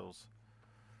crystals.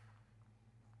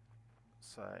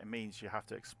 So it means you have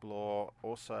to explore.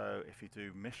 Also, if you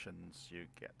do missions, you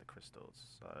get the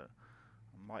crystals. So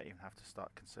I might even have to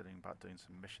start considering about doing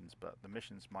some missions, but the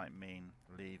missions might mean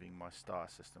leaving my star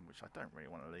system, which I don't really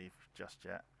want to leave just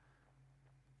yet.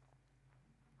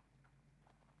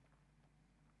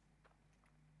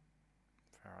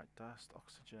 Ferrite dust,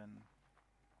 oxygen.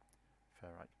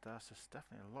 Ferrite dust. There's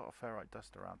definitely a lot of ferrite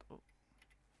dust around. Oh.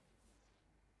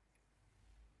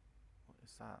 What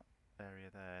is that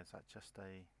area there? Is that just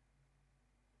a...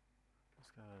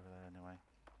 Let's go over there anyway.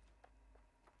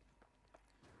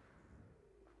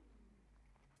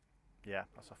 Yeah,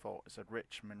 as I thought. It's a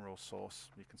rich mineral source.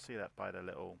 You can see that by the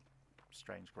little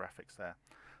strange graphics there.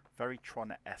 Very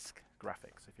Tron-esque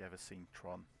graphics, if you've ever seen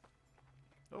Tron.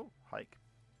 Oh, hike.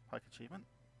 Hike achievement.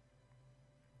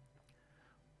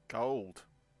 Gold.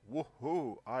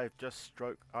 Woohoo! I've just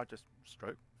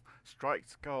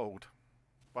striked gold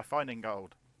by finding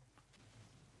gold.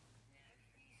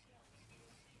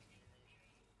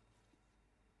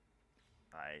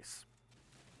 Nice.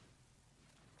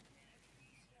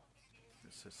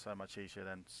 This is so much easier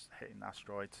than hitting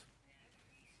asteroids.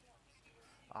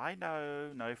 I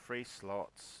know, no free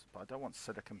slots, but I don't want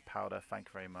silicon powder, thank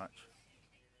you very much.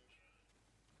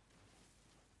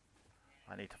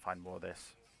 I need to find more of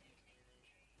this.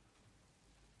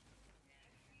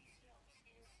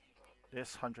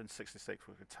 This 166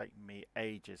 would take me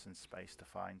ages in space to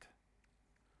find.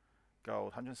 Gold,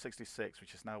 166,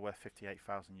 which is now worth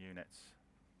 58,000 units.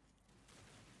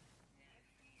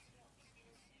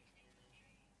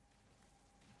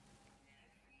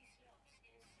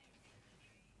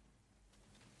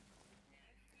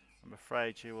 I'm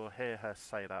afraid you will hear her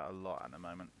say that a lot at the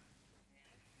moment.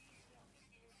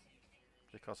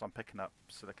 Because I'm picking up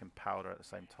silicon powder at the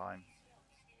same time.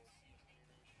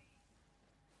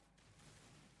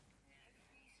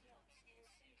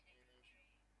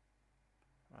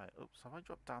 Right, oops, have I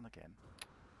dropped down again?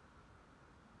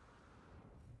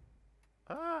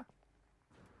 Ah!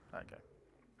 Okay.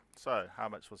 So, how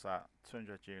much was that?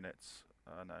 200 units.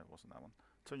 No, it wasn't that one.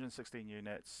 216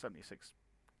 units,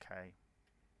 76k.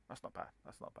 That's not bad.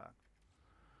 That's not bad.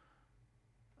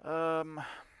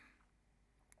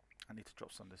 I need to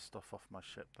drop some of this stuff off my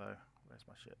ship, though. Where's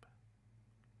my ship?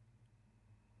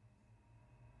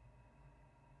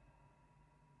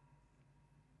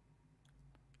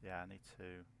 Yeah, I need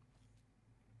to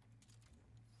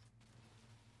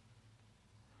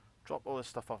drop all this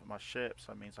stuff off at my ship,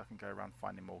 so that means I can go around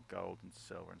finding more gold and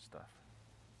silver and stuff.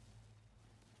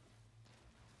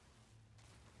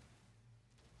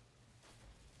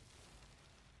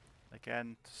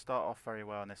 Again, to start off very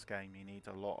well in this game, you need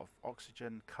a lot of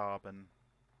oxygen, carbon,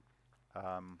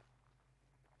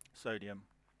 sodium,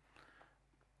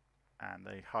 and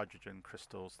the hydrogen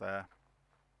crystals there.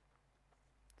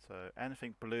 So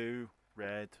anything blue,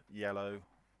 red, yellow,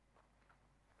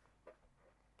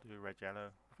 blue, red, yellow,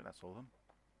 I think that's all of them.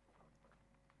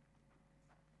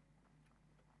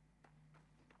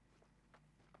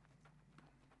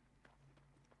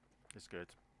 It's good.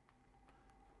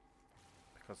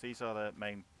 Because these are the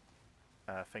main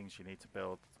things you need to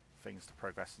build, things to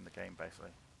progress in the game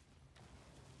basically.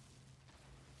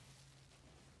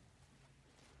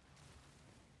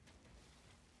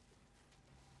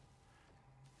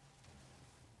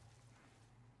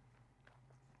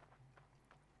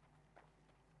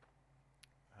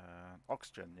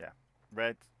 Oxygen, yeah.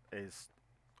 Red is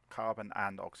carbon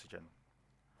and oxygen.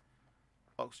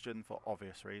 Oxygen for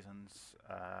obvious reasons.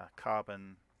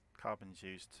 Carbon's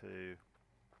used to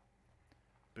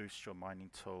boost your mining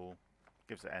tool,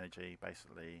 gives it energy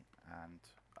basically, and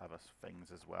other things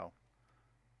as well.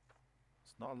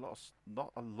 It's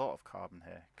not a lot of carbon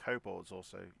here. Cobalt is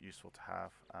also useful to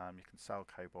have. You can sell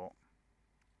cobalt.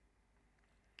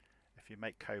 If you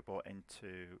make cobalt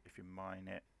into, if you mine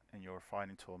it in your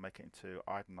refining tool, make it into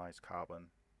iodinized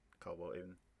cobalt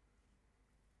even,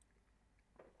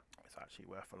 it's actually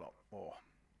worth a lot more.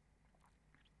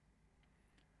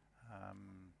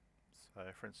 So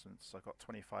for instance, I've got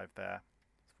 25 there,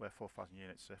 it's worth 4,000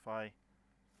 units. So if I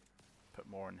put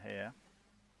more in here,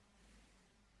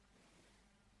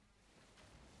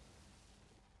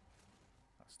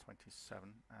 that's 27,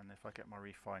 and if I get my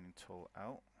refining tool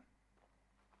out,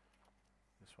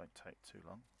 this won't take too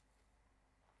long.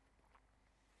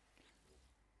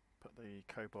 Put the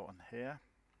cobalt in here.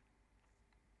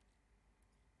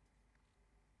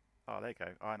 Oh, there you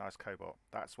go, ionized cobalt.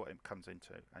 That's what it comes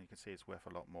into, and you can see it's worth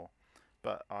a lot more.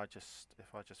 But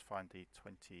if I just find the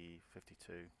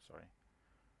 2052, sorry,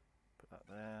 put that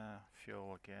there,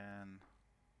 fuel again,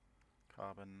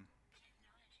 carbon,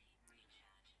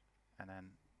 and then,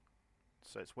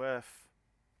 so it's worth,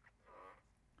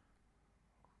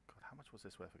 God, how much was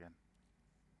this worth again?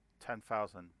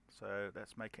 10,000. So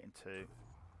let's make it into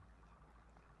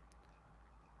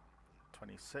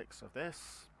 26 of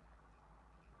this.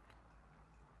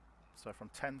 So from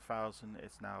 10,000,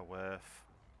 it's now worth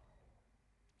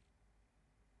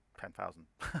 10,000.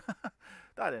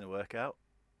 That didn't work out.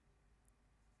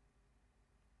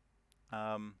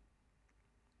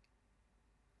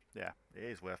 Yeah, it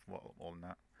is worth more than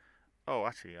that. Oh,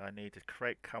 actually, I need to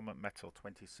create common metal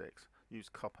 26. Use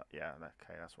copper. Yeah,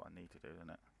 okay, that's what I need to do, isn't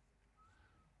it?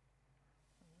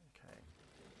 Okay.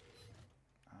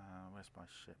 Where's my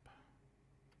ship?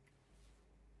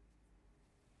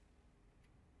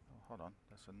 Oh, hold on.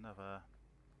 There's another.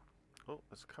 Oh,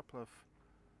 there's a couple of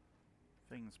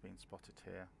things being spotted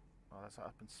here. Oh, that's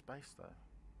up in space, though.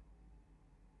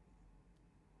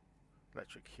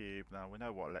 Electric cube. Now, we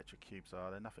know what electric cubes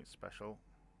are. They're nothing special.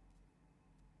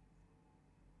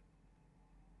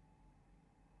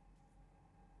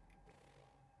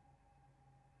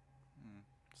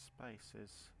 Space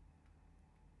is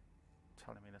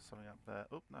telling me there's something up there.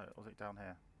 Oh, no, was it down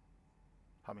here?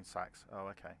 Humming sacks. Oh,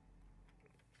 okay.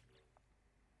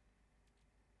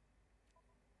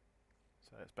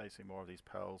 So it's basically more of these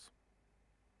pearls.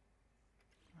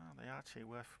 Oh, they are actually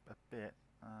worth a bit.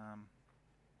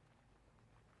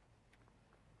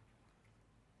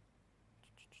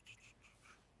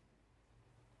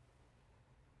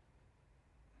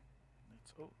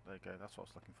 Oh, there you go. That's what I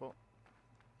was looking for.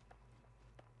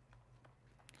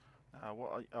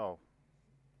 Oh,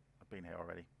 I've been here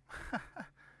already.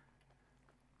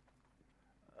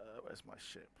 Where's my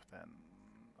ship then?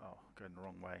 Oh, going the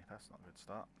wrong way. That's not a good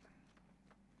start.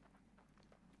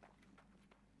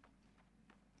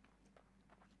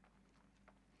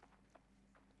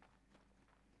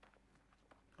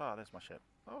 Oh, there's my ship.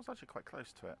 I was actually quite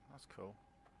close to it. That's cool.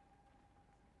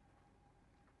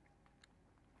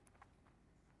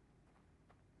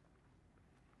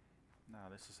 Now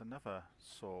this is another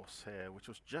source here, which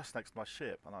was just next to my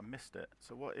ship, and I missed it.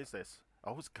 So what is this?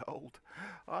 Oh, it's gold.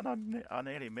 And I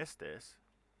nearly missed this.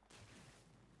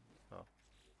 Oh.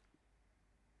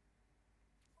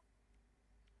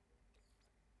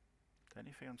 The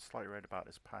only thing I'm slightly worried about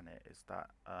this planet is that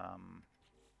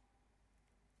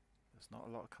there's not a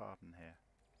lot of carbon here.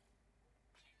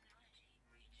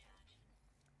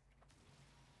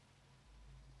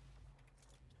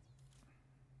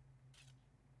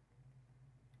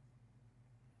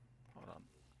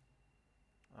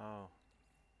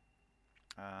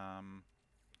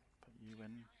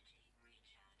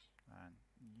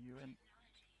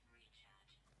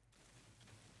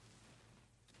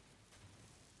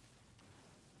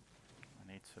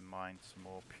 to mine some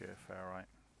more pure ferrite.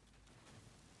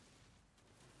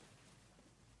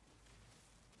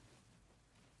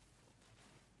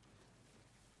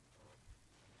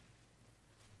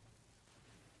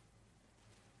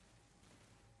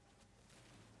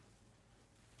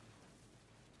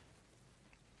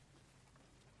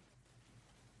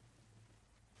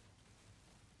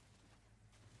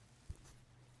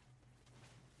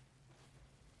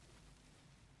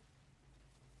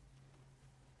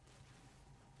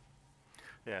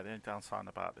 Yeah, the only downside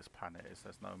about this planet is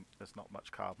there's not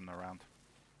much carbon around.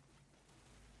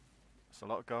 It's a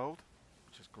lot of gold,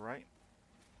 which is great.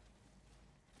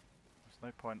 There's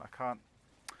no point, I can't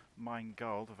mine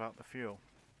gold without the fuel.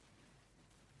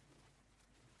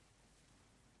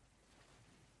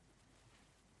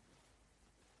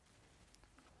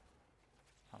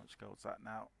 How much gold's that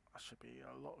now? That should be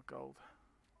a lot of gold.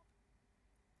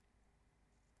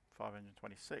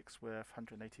 526 with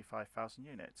 185,000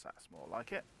 units. That's more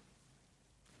like it.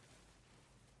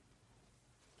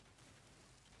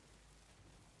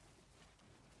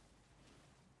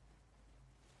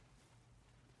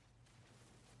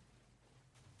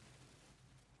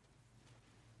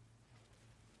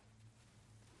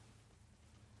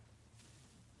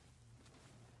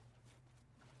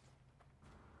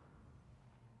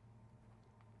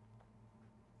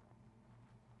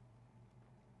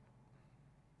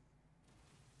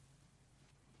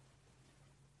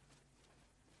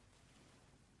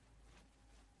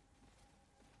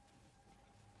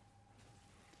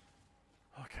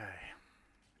 Okay.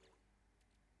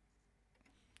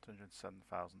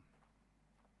 207,000.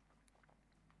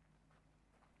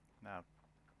 Now,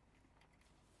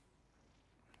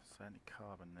 is there any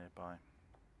carbon nearby?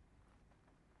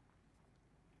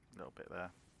 A little bit there.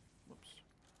 Whoops.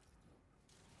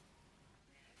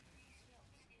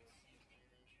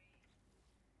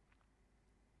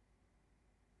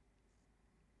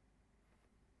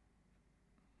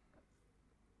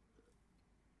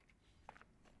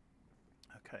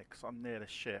 Okay, because I'm near the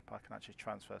ship, I can actually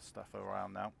transfer stuff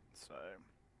around now. So, I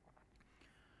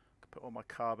can put all my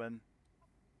carbon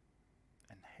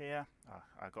in here.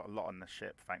 I got a lot on the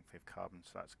ship, thankfully, of carbon,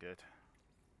 so that's good.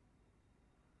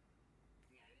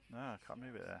 No, I can't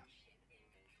move it there.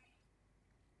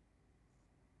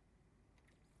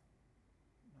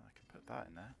 I can put that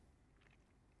in there.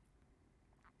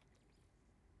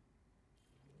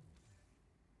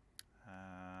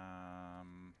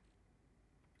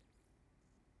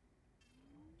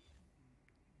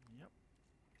 Yep.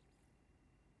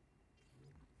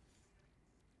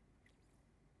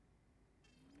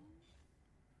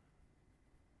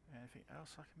 Anything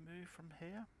else I can move from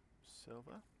here?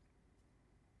 Silver.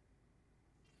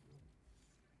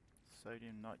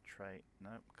 Sodium nitrate.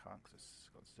 Nope, can't because it's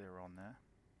got 0 on there.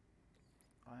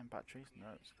 Iron batteries. No,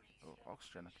 it's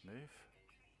oxygen I can move.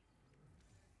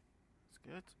 It's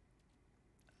good.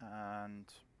 And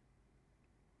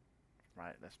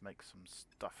right, let's make some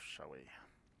stuff, shall we?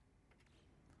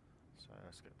 So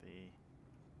let's get the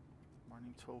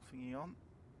mining tool thingy on.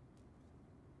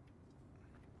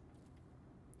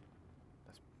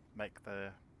 Let's make the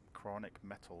chronic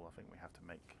metal, I think we have to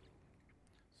make.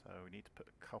 So we need to put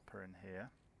copper in here,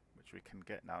 which we can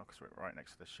get now because we're right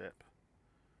next to the ship.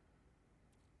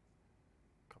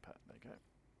 Copper, there you go.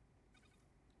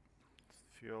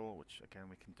 Fuel, which again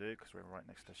we can do because we're right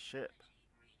next to the ship.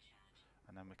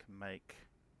 And then we can make,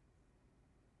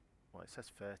 well, it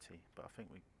says 30, but I think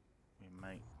we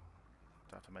may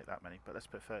don't have to make that many, but let's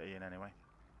put 30 in anyway.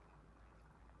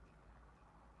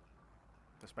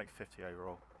 Let's make 50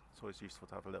 overall. It's always useful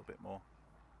to have a little bit more.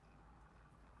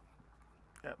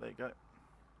 Yeah, there you go.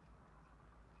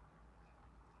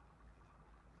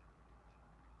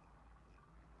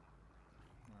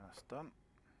 That's done.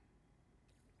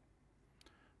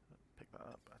 Pick that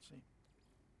up actually.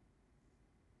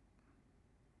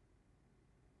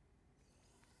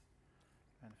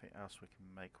 Anything else we can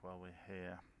make while we're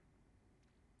here?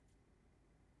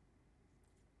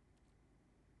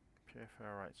 Pure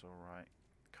ferrite's alright.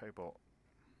 Cobalt.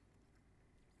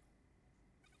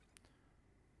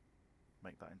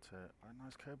 Make that into a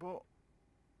nice cobalt.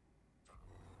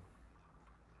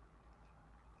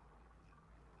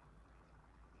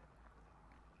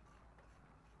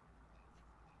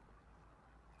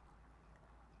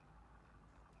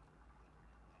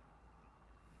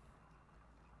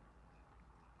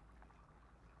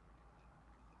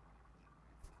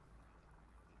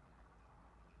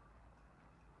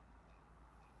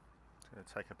 It's going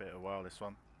to take a bit of a while, this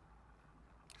one.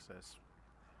 It says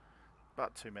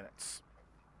about 2 minutes.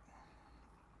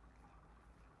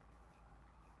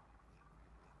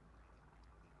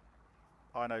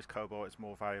 I know cobalt is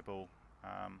more valuable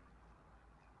Um,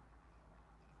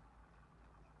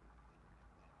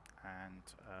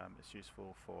 and it's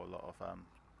useful for a lot of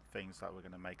things that we're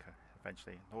going to make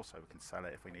eventually. And also we can sell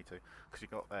it if we need to, because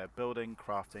you've got building,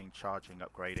 crafting, charging,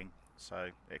 upgrading. So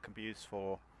it can be used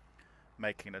for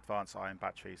making advanced iron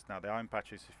batteries. Now the iron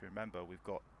batteries, if you remember, we've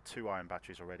got 2 iron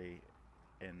batteries already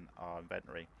in our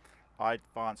inventory.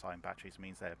 Advanced iron batteries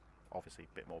means they're obviously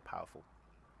a bit more powerful,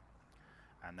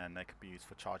 and then they could be used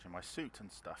for charging my suit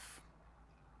and stuff.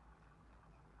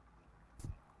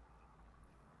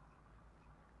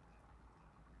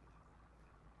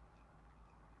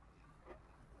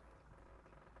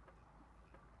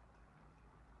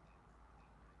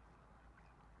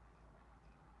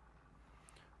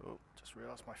 Oh, just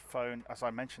realised my phone, as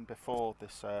I mentioned before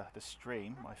this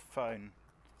stream, my phone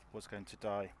was going to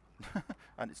die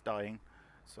and it's dying,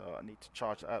 so I need to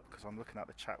charge it up because I'm looking at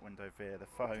the chat window via the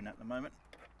phone at the moment.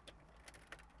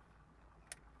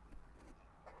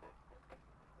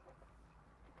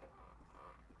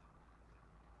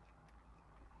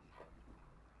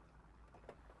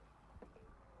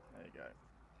 There you go,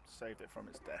 saved it from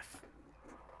its death.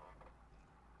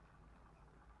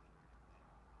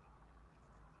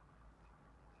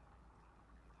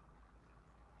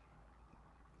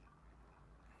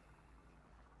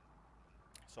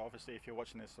 So obviously if you're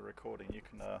watching this the recording, you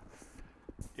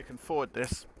can forward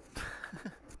this.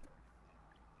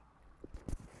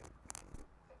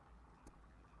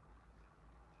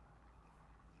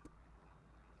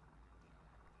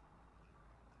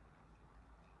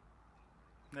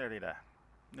 Nearly there.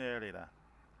 Nearly there.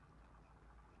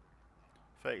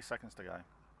 30 seconds to go,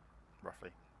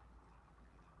 roughly.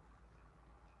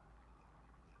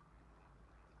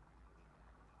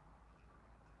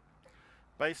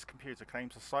 Base computer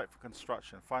claims a site for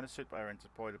construction. Find a suitable area and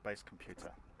deploy the base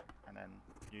computer. And then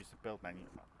use the build menu.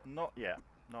 Not yet.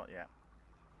 Not yet.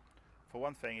 For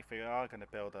one thing, if we are going to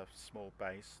build a small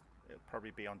base, it'll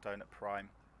probably be on Donut Prime.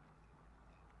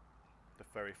 The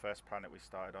very first planet we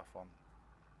started off on.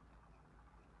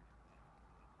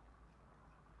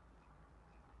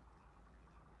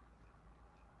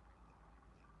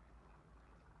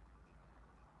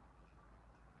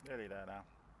 Nearly there now.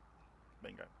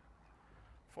 Bingo.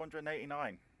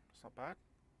 489. It's not bad.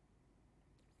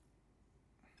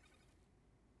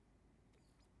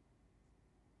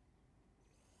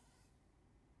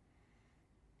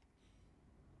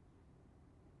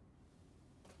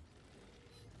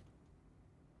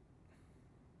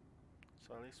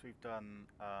 So at least we've done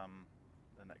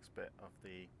the next bit of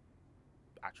the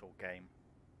actual game.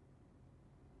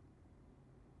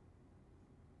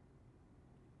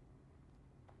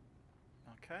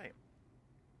 Okay.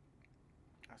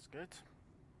 That's good.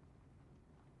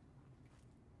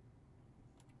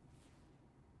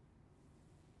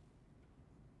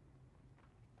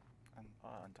 And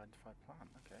identified plant.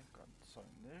 Okay, got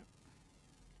something new.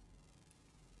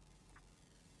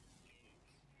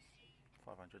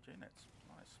 500 units.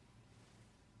 Nice.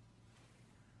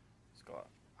 It's got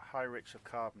a high rich of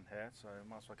carbon here, so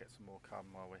might as well get some more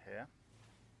carbon while we're here.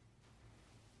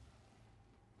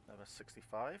 Another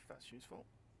 65. That's useful.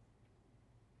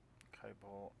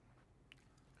 Cobalt.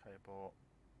 Cobalt.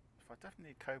 If I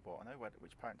definitely need cobalt, I know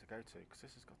which planet to go to, because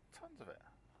this has got tons of it.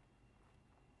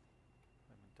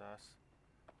 Lemon dust.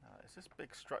 Is this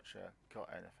big structure got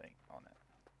anything on it?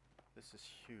 This is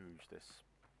huge, this,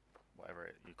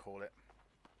 whatever you call it.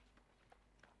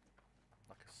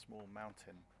 Like a small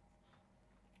mountain.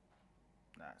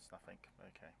 Nah, it's nothing.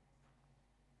 Okay.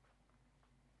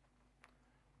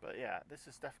 But yeah, this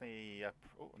is definitely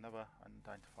another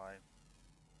unidentified.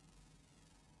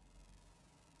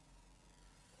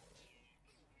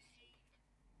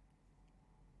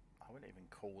 I wouldn't even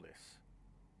call this.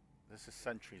 This is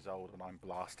centuries old and I'm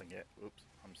blasting it. Oops,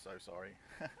 I'm so sorry.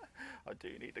 I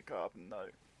do need the carbon though.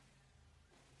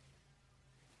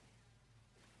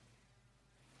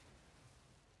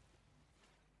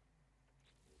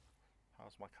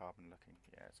 How's my carbon looking?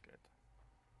 Yeah, it's good.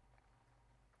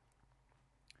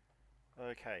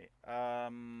 Okay,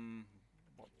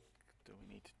 what do we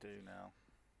need to do now?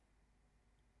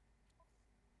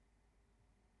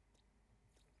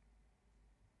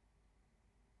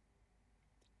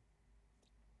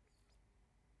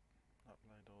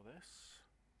 Upload all this.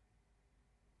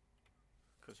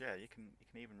 Because yeah, you can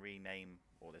even rename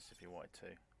all this if you wanted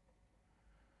to.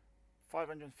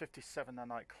 557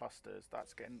 nanite clusters.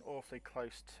 That's getting awfully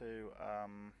close to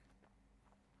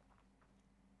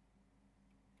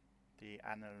the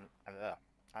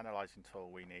analyzing tool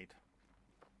we need.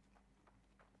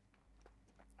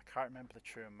 I can't remember the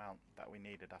true amount that we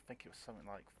needed. I think it was something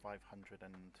like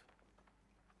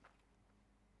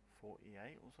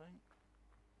 548 or something.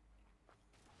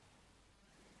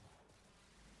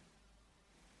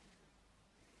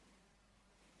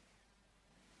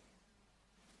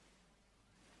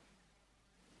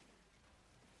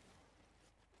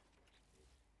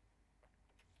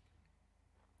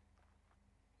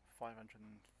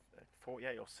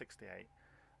 548 or 68.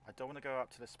 I don't want to go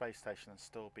up to the space station and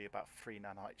still be about 3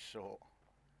 nanites short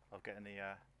of getting the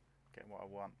getting what I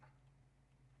want.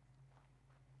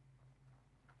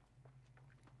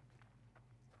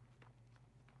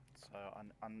 So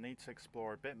I need to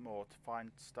explore a bit more to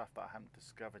find stuff that I haven't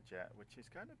discovered yet, which is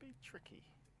going to be tricky.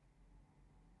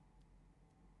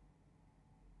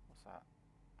 What's that?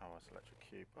 Oh, it's electric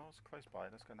cube. Oh, it's close by.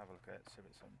 Let's go and have a look at it, see if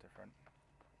it's something different.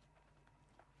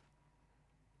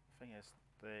 The thing is,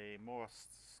 the more I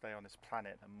stay on this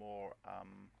planet, the more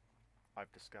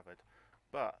I've discovered.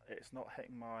 But it's not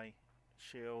hitting my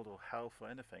shield or health or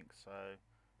anything, so...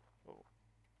 Oh,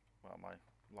 well, my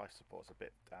life support's a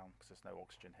bit down because there's no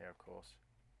oxygen here, of course.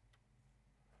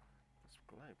 This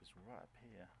globe is right up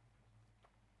here.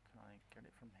 Can I get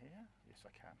it from here? Yes,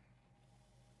 I can.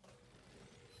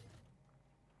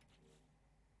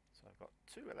 So I've got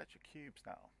 2 electric cubes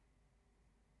now.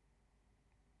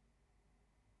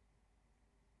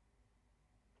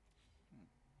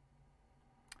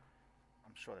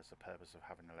 I'm sure there's a purpose of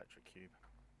having an electric cube.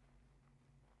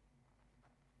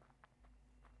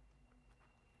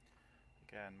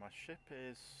 Again, my ship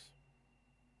is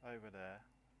over there.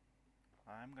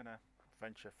 I'm going to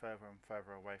venture further and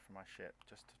further away from my ship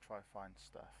just to try to find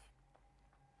stuff.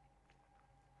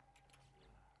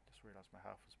 Just realised my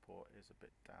health support is a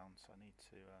bit down, so I need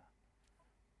to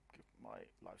give my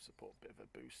life support a bit of a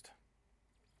boost.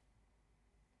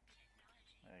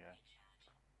 There you go.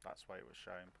 That's why it was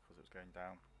showing, because it was going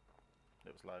down.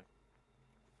 It was low.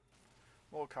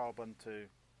 More carbon to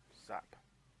zap.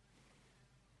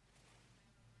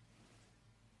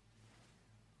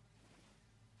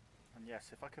 And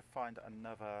yes, if I could find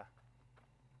another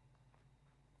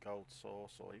gold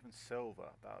source or even silver,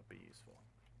 that would be useful.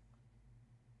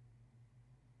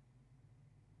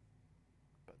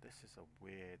 But this is a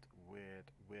weird,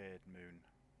 weird, weird moon.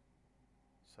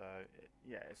 So,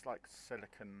 yeah, it's like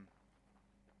silicon,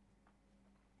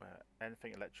 where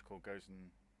anything electrical goes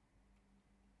and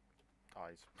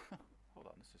dies. Hold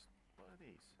on, this is... what are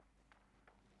these?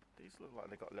 These look like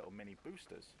they've got little mini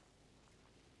boosters.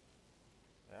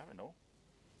 They haven't all.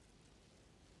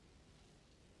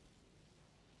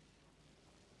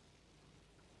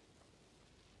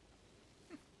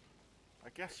 I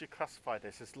guess you classify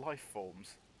this as life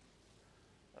forms.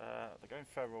 They're going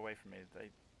further away from me.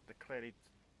 They clearly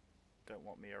don't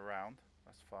want me around.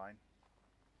 That's fine.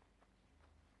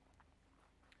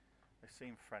 They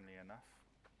seem friendly enough.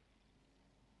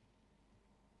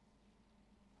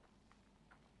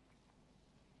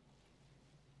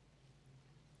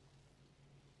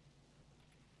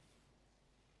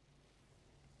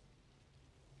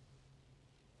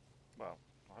 Well,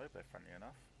 I hope they're friendly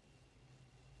enough.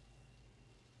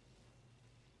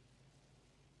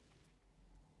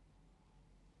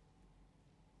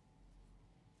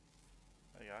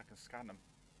 There you go, I can scan them.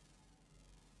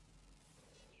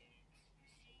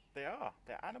 They are.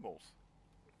 They're animals.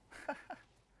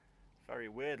 Very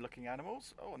weird looking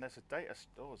animals. Oh, and there's a data.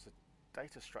 Oh, there's a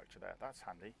data structure there. That's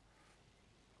handy.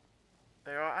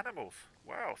 They are animals.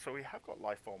 Wow. So we have got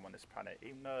life form on this planet,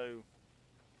 even though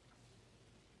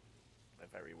they're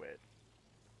very weird.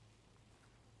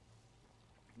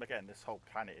 Again, this whole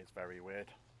planet is very weird.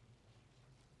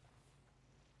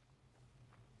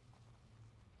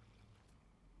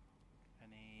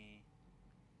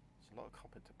 There's a lot of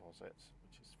copper deposits,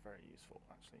 which is very useful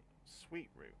actually. Sweet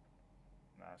root.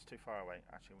 No, it's too far away.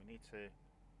 Actually, we need to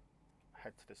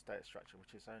head to this data structure,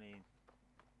 which is only...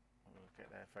 we'll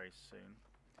get there very soon.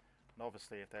 And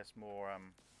obviously, if there's more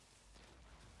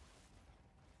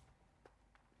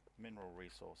mineral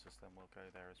resources, then we'll go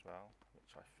there as well,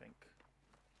 which I think...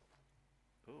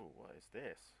 Ooh, what is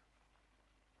this?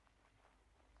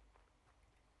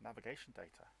 Navigation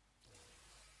data.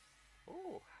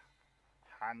 Ooh,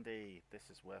 handy. This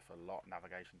is worth a lot,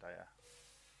 navigation data.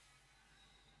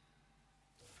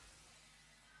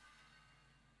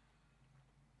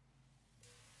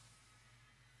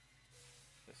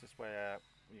 This is where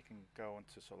you can go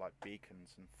onto sort of like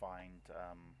beacons and find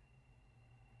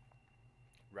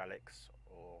relics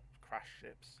or crash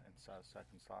ships in certain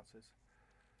circumstances.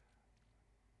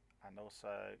 And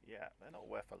also, yeah, they're not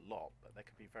worth a lot, but they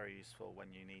can be very useful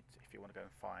when you need, if you want to go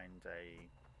and find a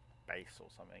base or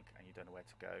something and you don't know where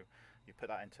to go. You put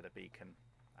that into the beacon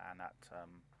and that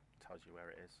tells you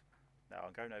where it is. Now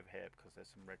I'm going over here because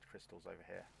there's some red crystals over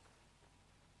here,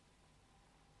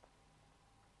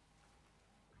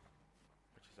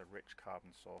 which is a rich carbon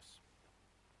source.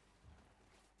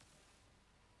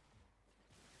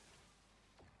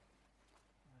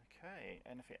 Okay,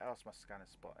 anything else my scanner's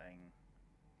spotting?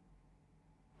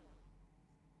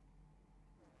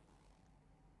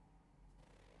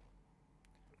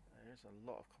 There's a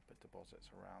lot of copper deposits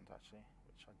around actually,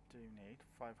 which I do need.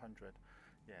 500.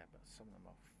 Yeah, but some of them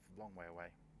are a long way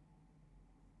away.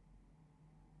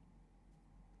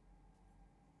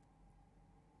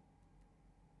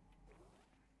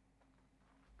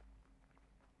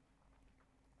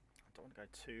 I don't want to go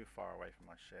too far away from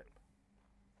my ship.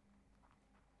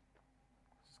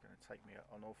 It's going to take me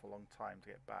an awful long time to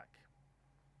get back.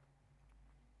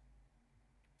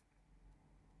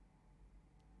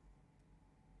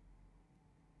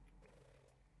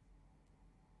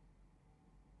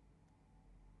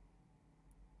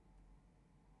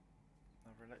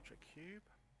 Another electric cube.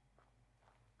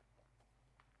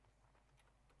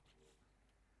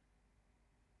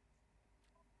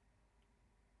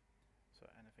 So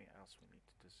anything else we need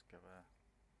to discover?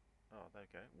 Oh, there we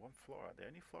go. One flora. The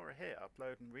only flora here.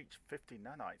 Upload and reach 50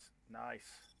 nanites.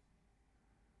 Nice.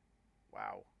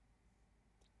 Wow.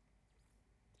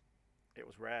 It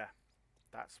was rare.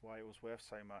 That's why it was worth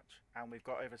so much. And we've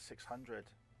got over 600.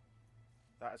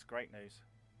 That is great news.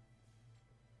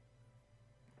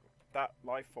 That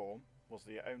life form was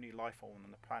the only life form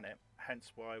on the planet,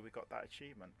 hence why we got that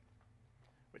achievement.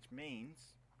 Which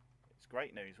means, it's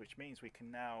great news, which means we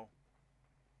can now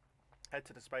head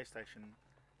to the space station,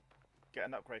 get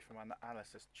an upgrade from my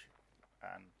analysis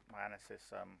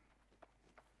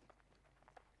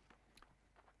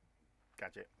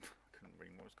gadget. Couldn't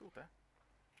read what it was called there.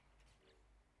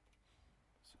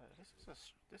 So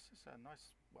this is a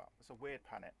nice, well, it's a weird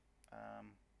planet. Yeah,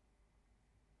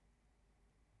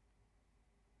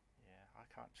 I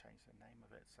can't change the name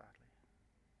of it, sadly.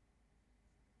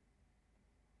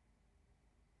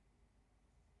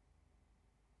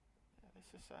 Yeah,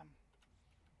 this is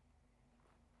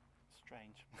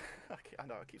strange. I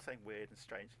know I keep saying weird and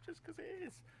strange, just because it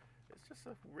is. It's just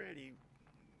a really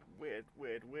weird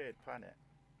planet.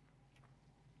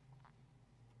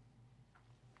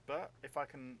 But if I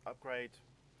can upgrade,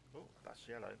 oh, that's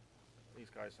yellow. These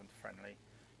guys are friendly.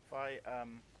 If I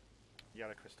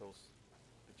yellow crystals,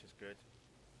 which is good.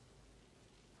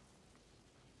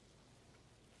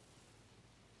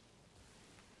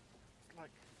 It's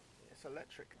like it's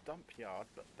electric dump yard,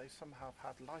 but they somehow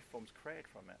have had life forms created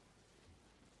from it.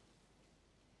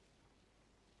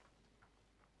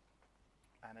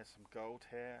 And there's some gold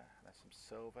here, there's some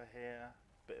silver here,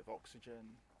 bit of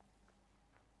oxygen.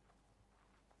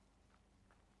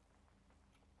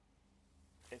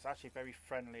 It's actually very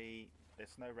friendly.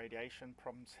 There's no radiation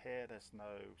problems here, there's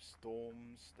no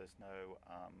storms, there's no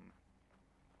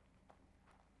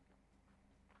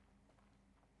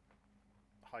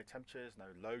high temperatures, no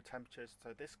low temperatures.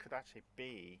 So this could actually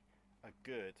be a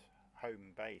good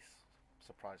home base,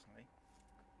 surprisingly.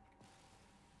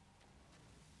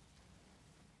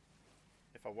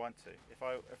 If I want to. If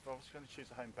I was going to choose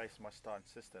a home base in my starting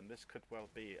system, this could well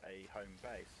be a home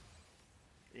base.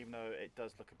 Even though it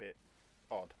does look a bit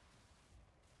odd.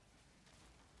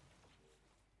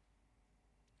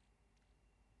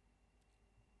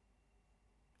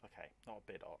 Okay, not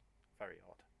a bit odd, very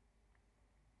odd.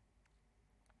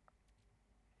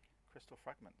 Crystal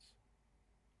fragments.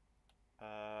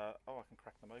 Oh, I can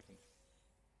crack them open.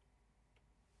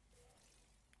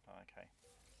 Okay.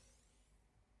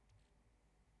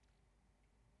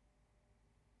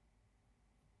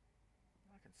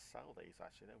 I can sell these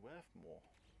actually, they're worth more.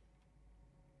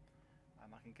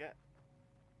 And I can get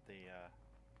the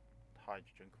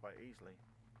hydrogen quite easily.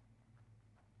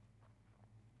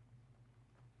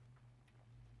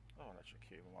 Oh, electric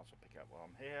cube, I might as well pick it up while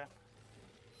I'm here.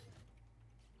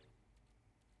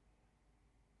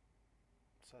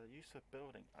 So the use of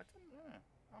building, I don't know.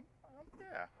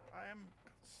 Yeah, I am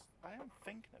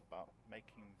thinking about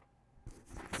making.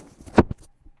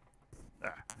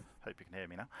 Hope you can hear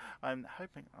me now. I'm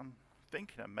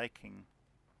thinking of making.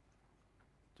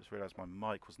 Just realised my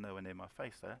mic was nowhere near my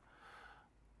face there.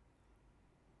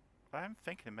 I am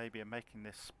thinking maybe of making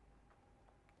this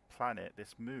planet,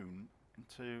 this moon,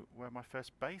 into where my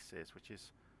first base is, which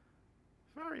is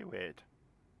very weird.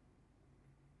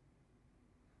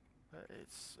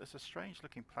 It's a strange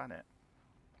looking planet.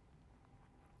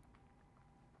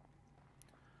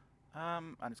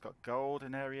 And it's got gold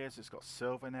in areas, it's got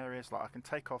silver in areas. Like I can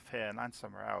take off here and land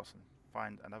somewhere else and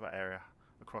find another area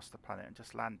across the planet and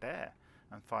just land there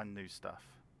and find new stuff.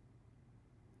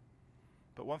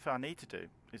 But one thing I need to do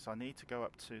is I need to go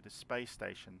up to the space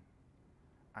station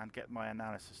and get my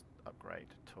analysis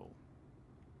upgrade tool,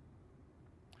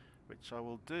 which I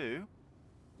will do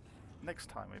next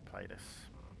time we play this.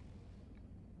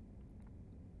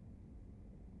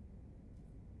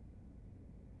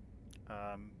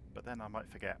 But then I might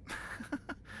forget.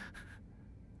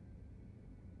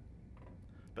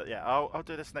 But yeah, I'll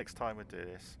do this next time we do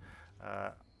this.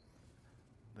 There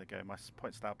you go, my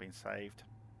point's now being saved.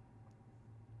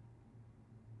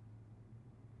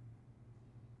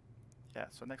 Yeah,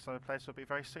 so next time I play this will be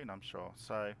very soon, I'm sure.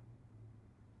 So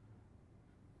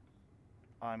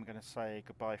I'm going to say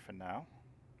goodbye for now,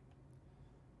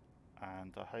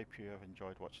 and I hope you have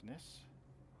enjoyed watching this.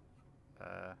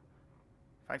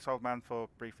 Thanks, old man, for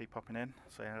briefly popping in,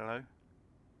 saying hello.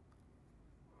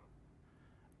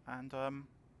 And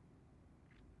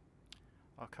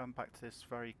I'll come back to this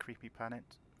very creepy planet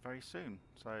very soon.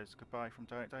 So it's goodbye from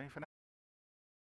Donut Donny for now.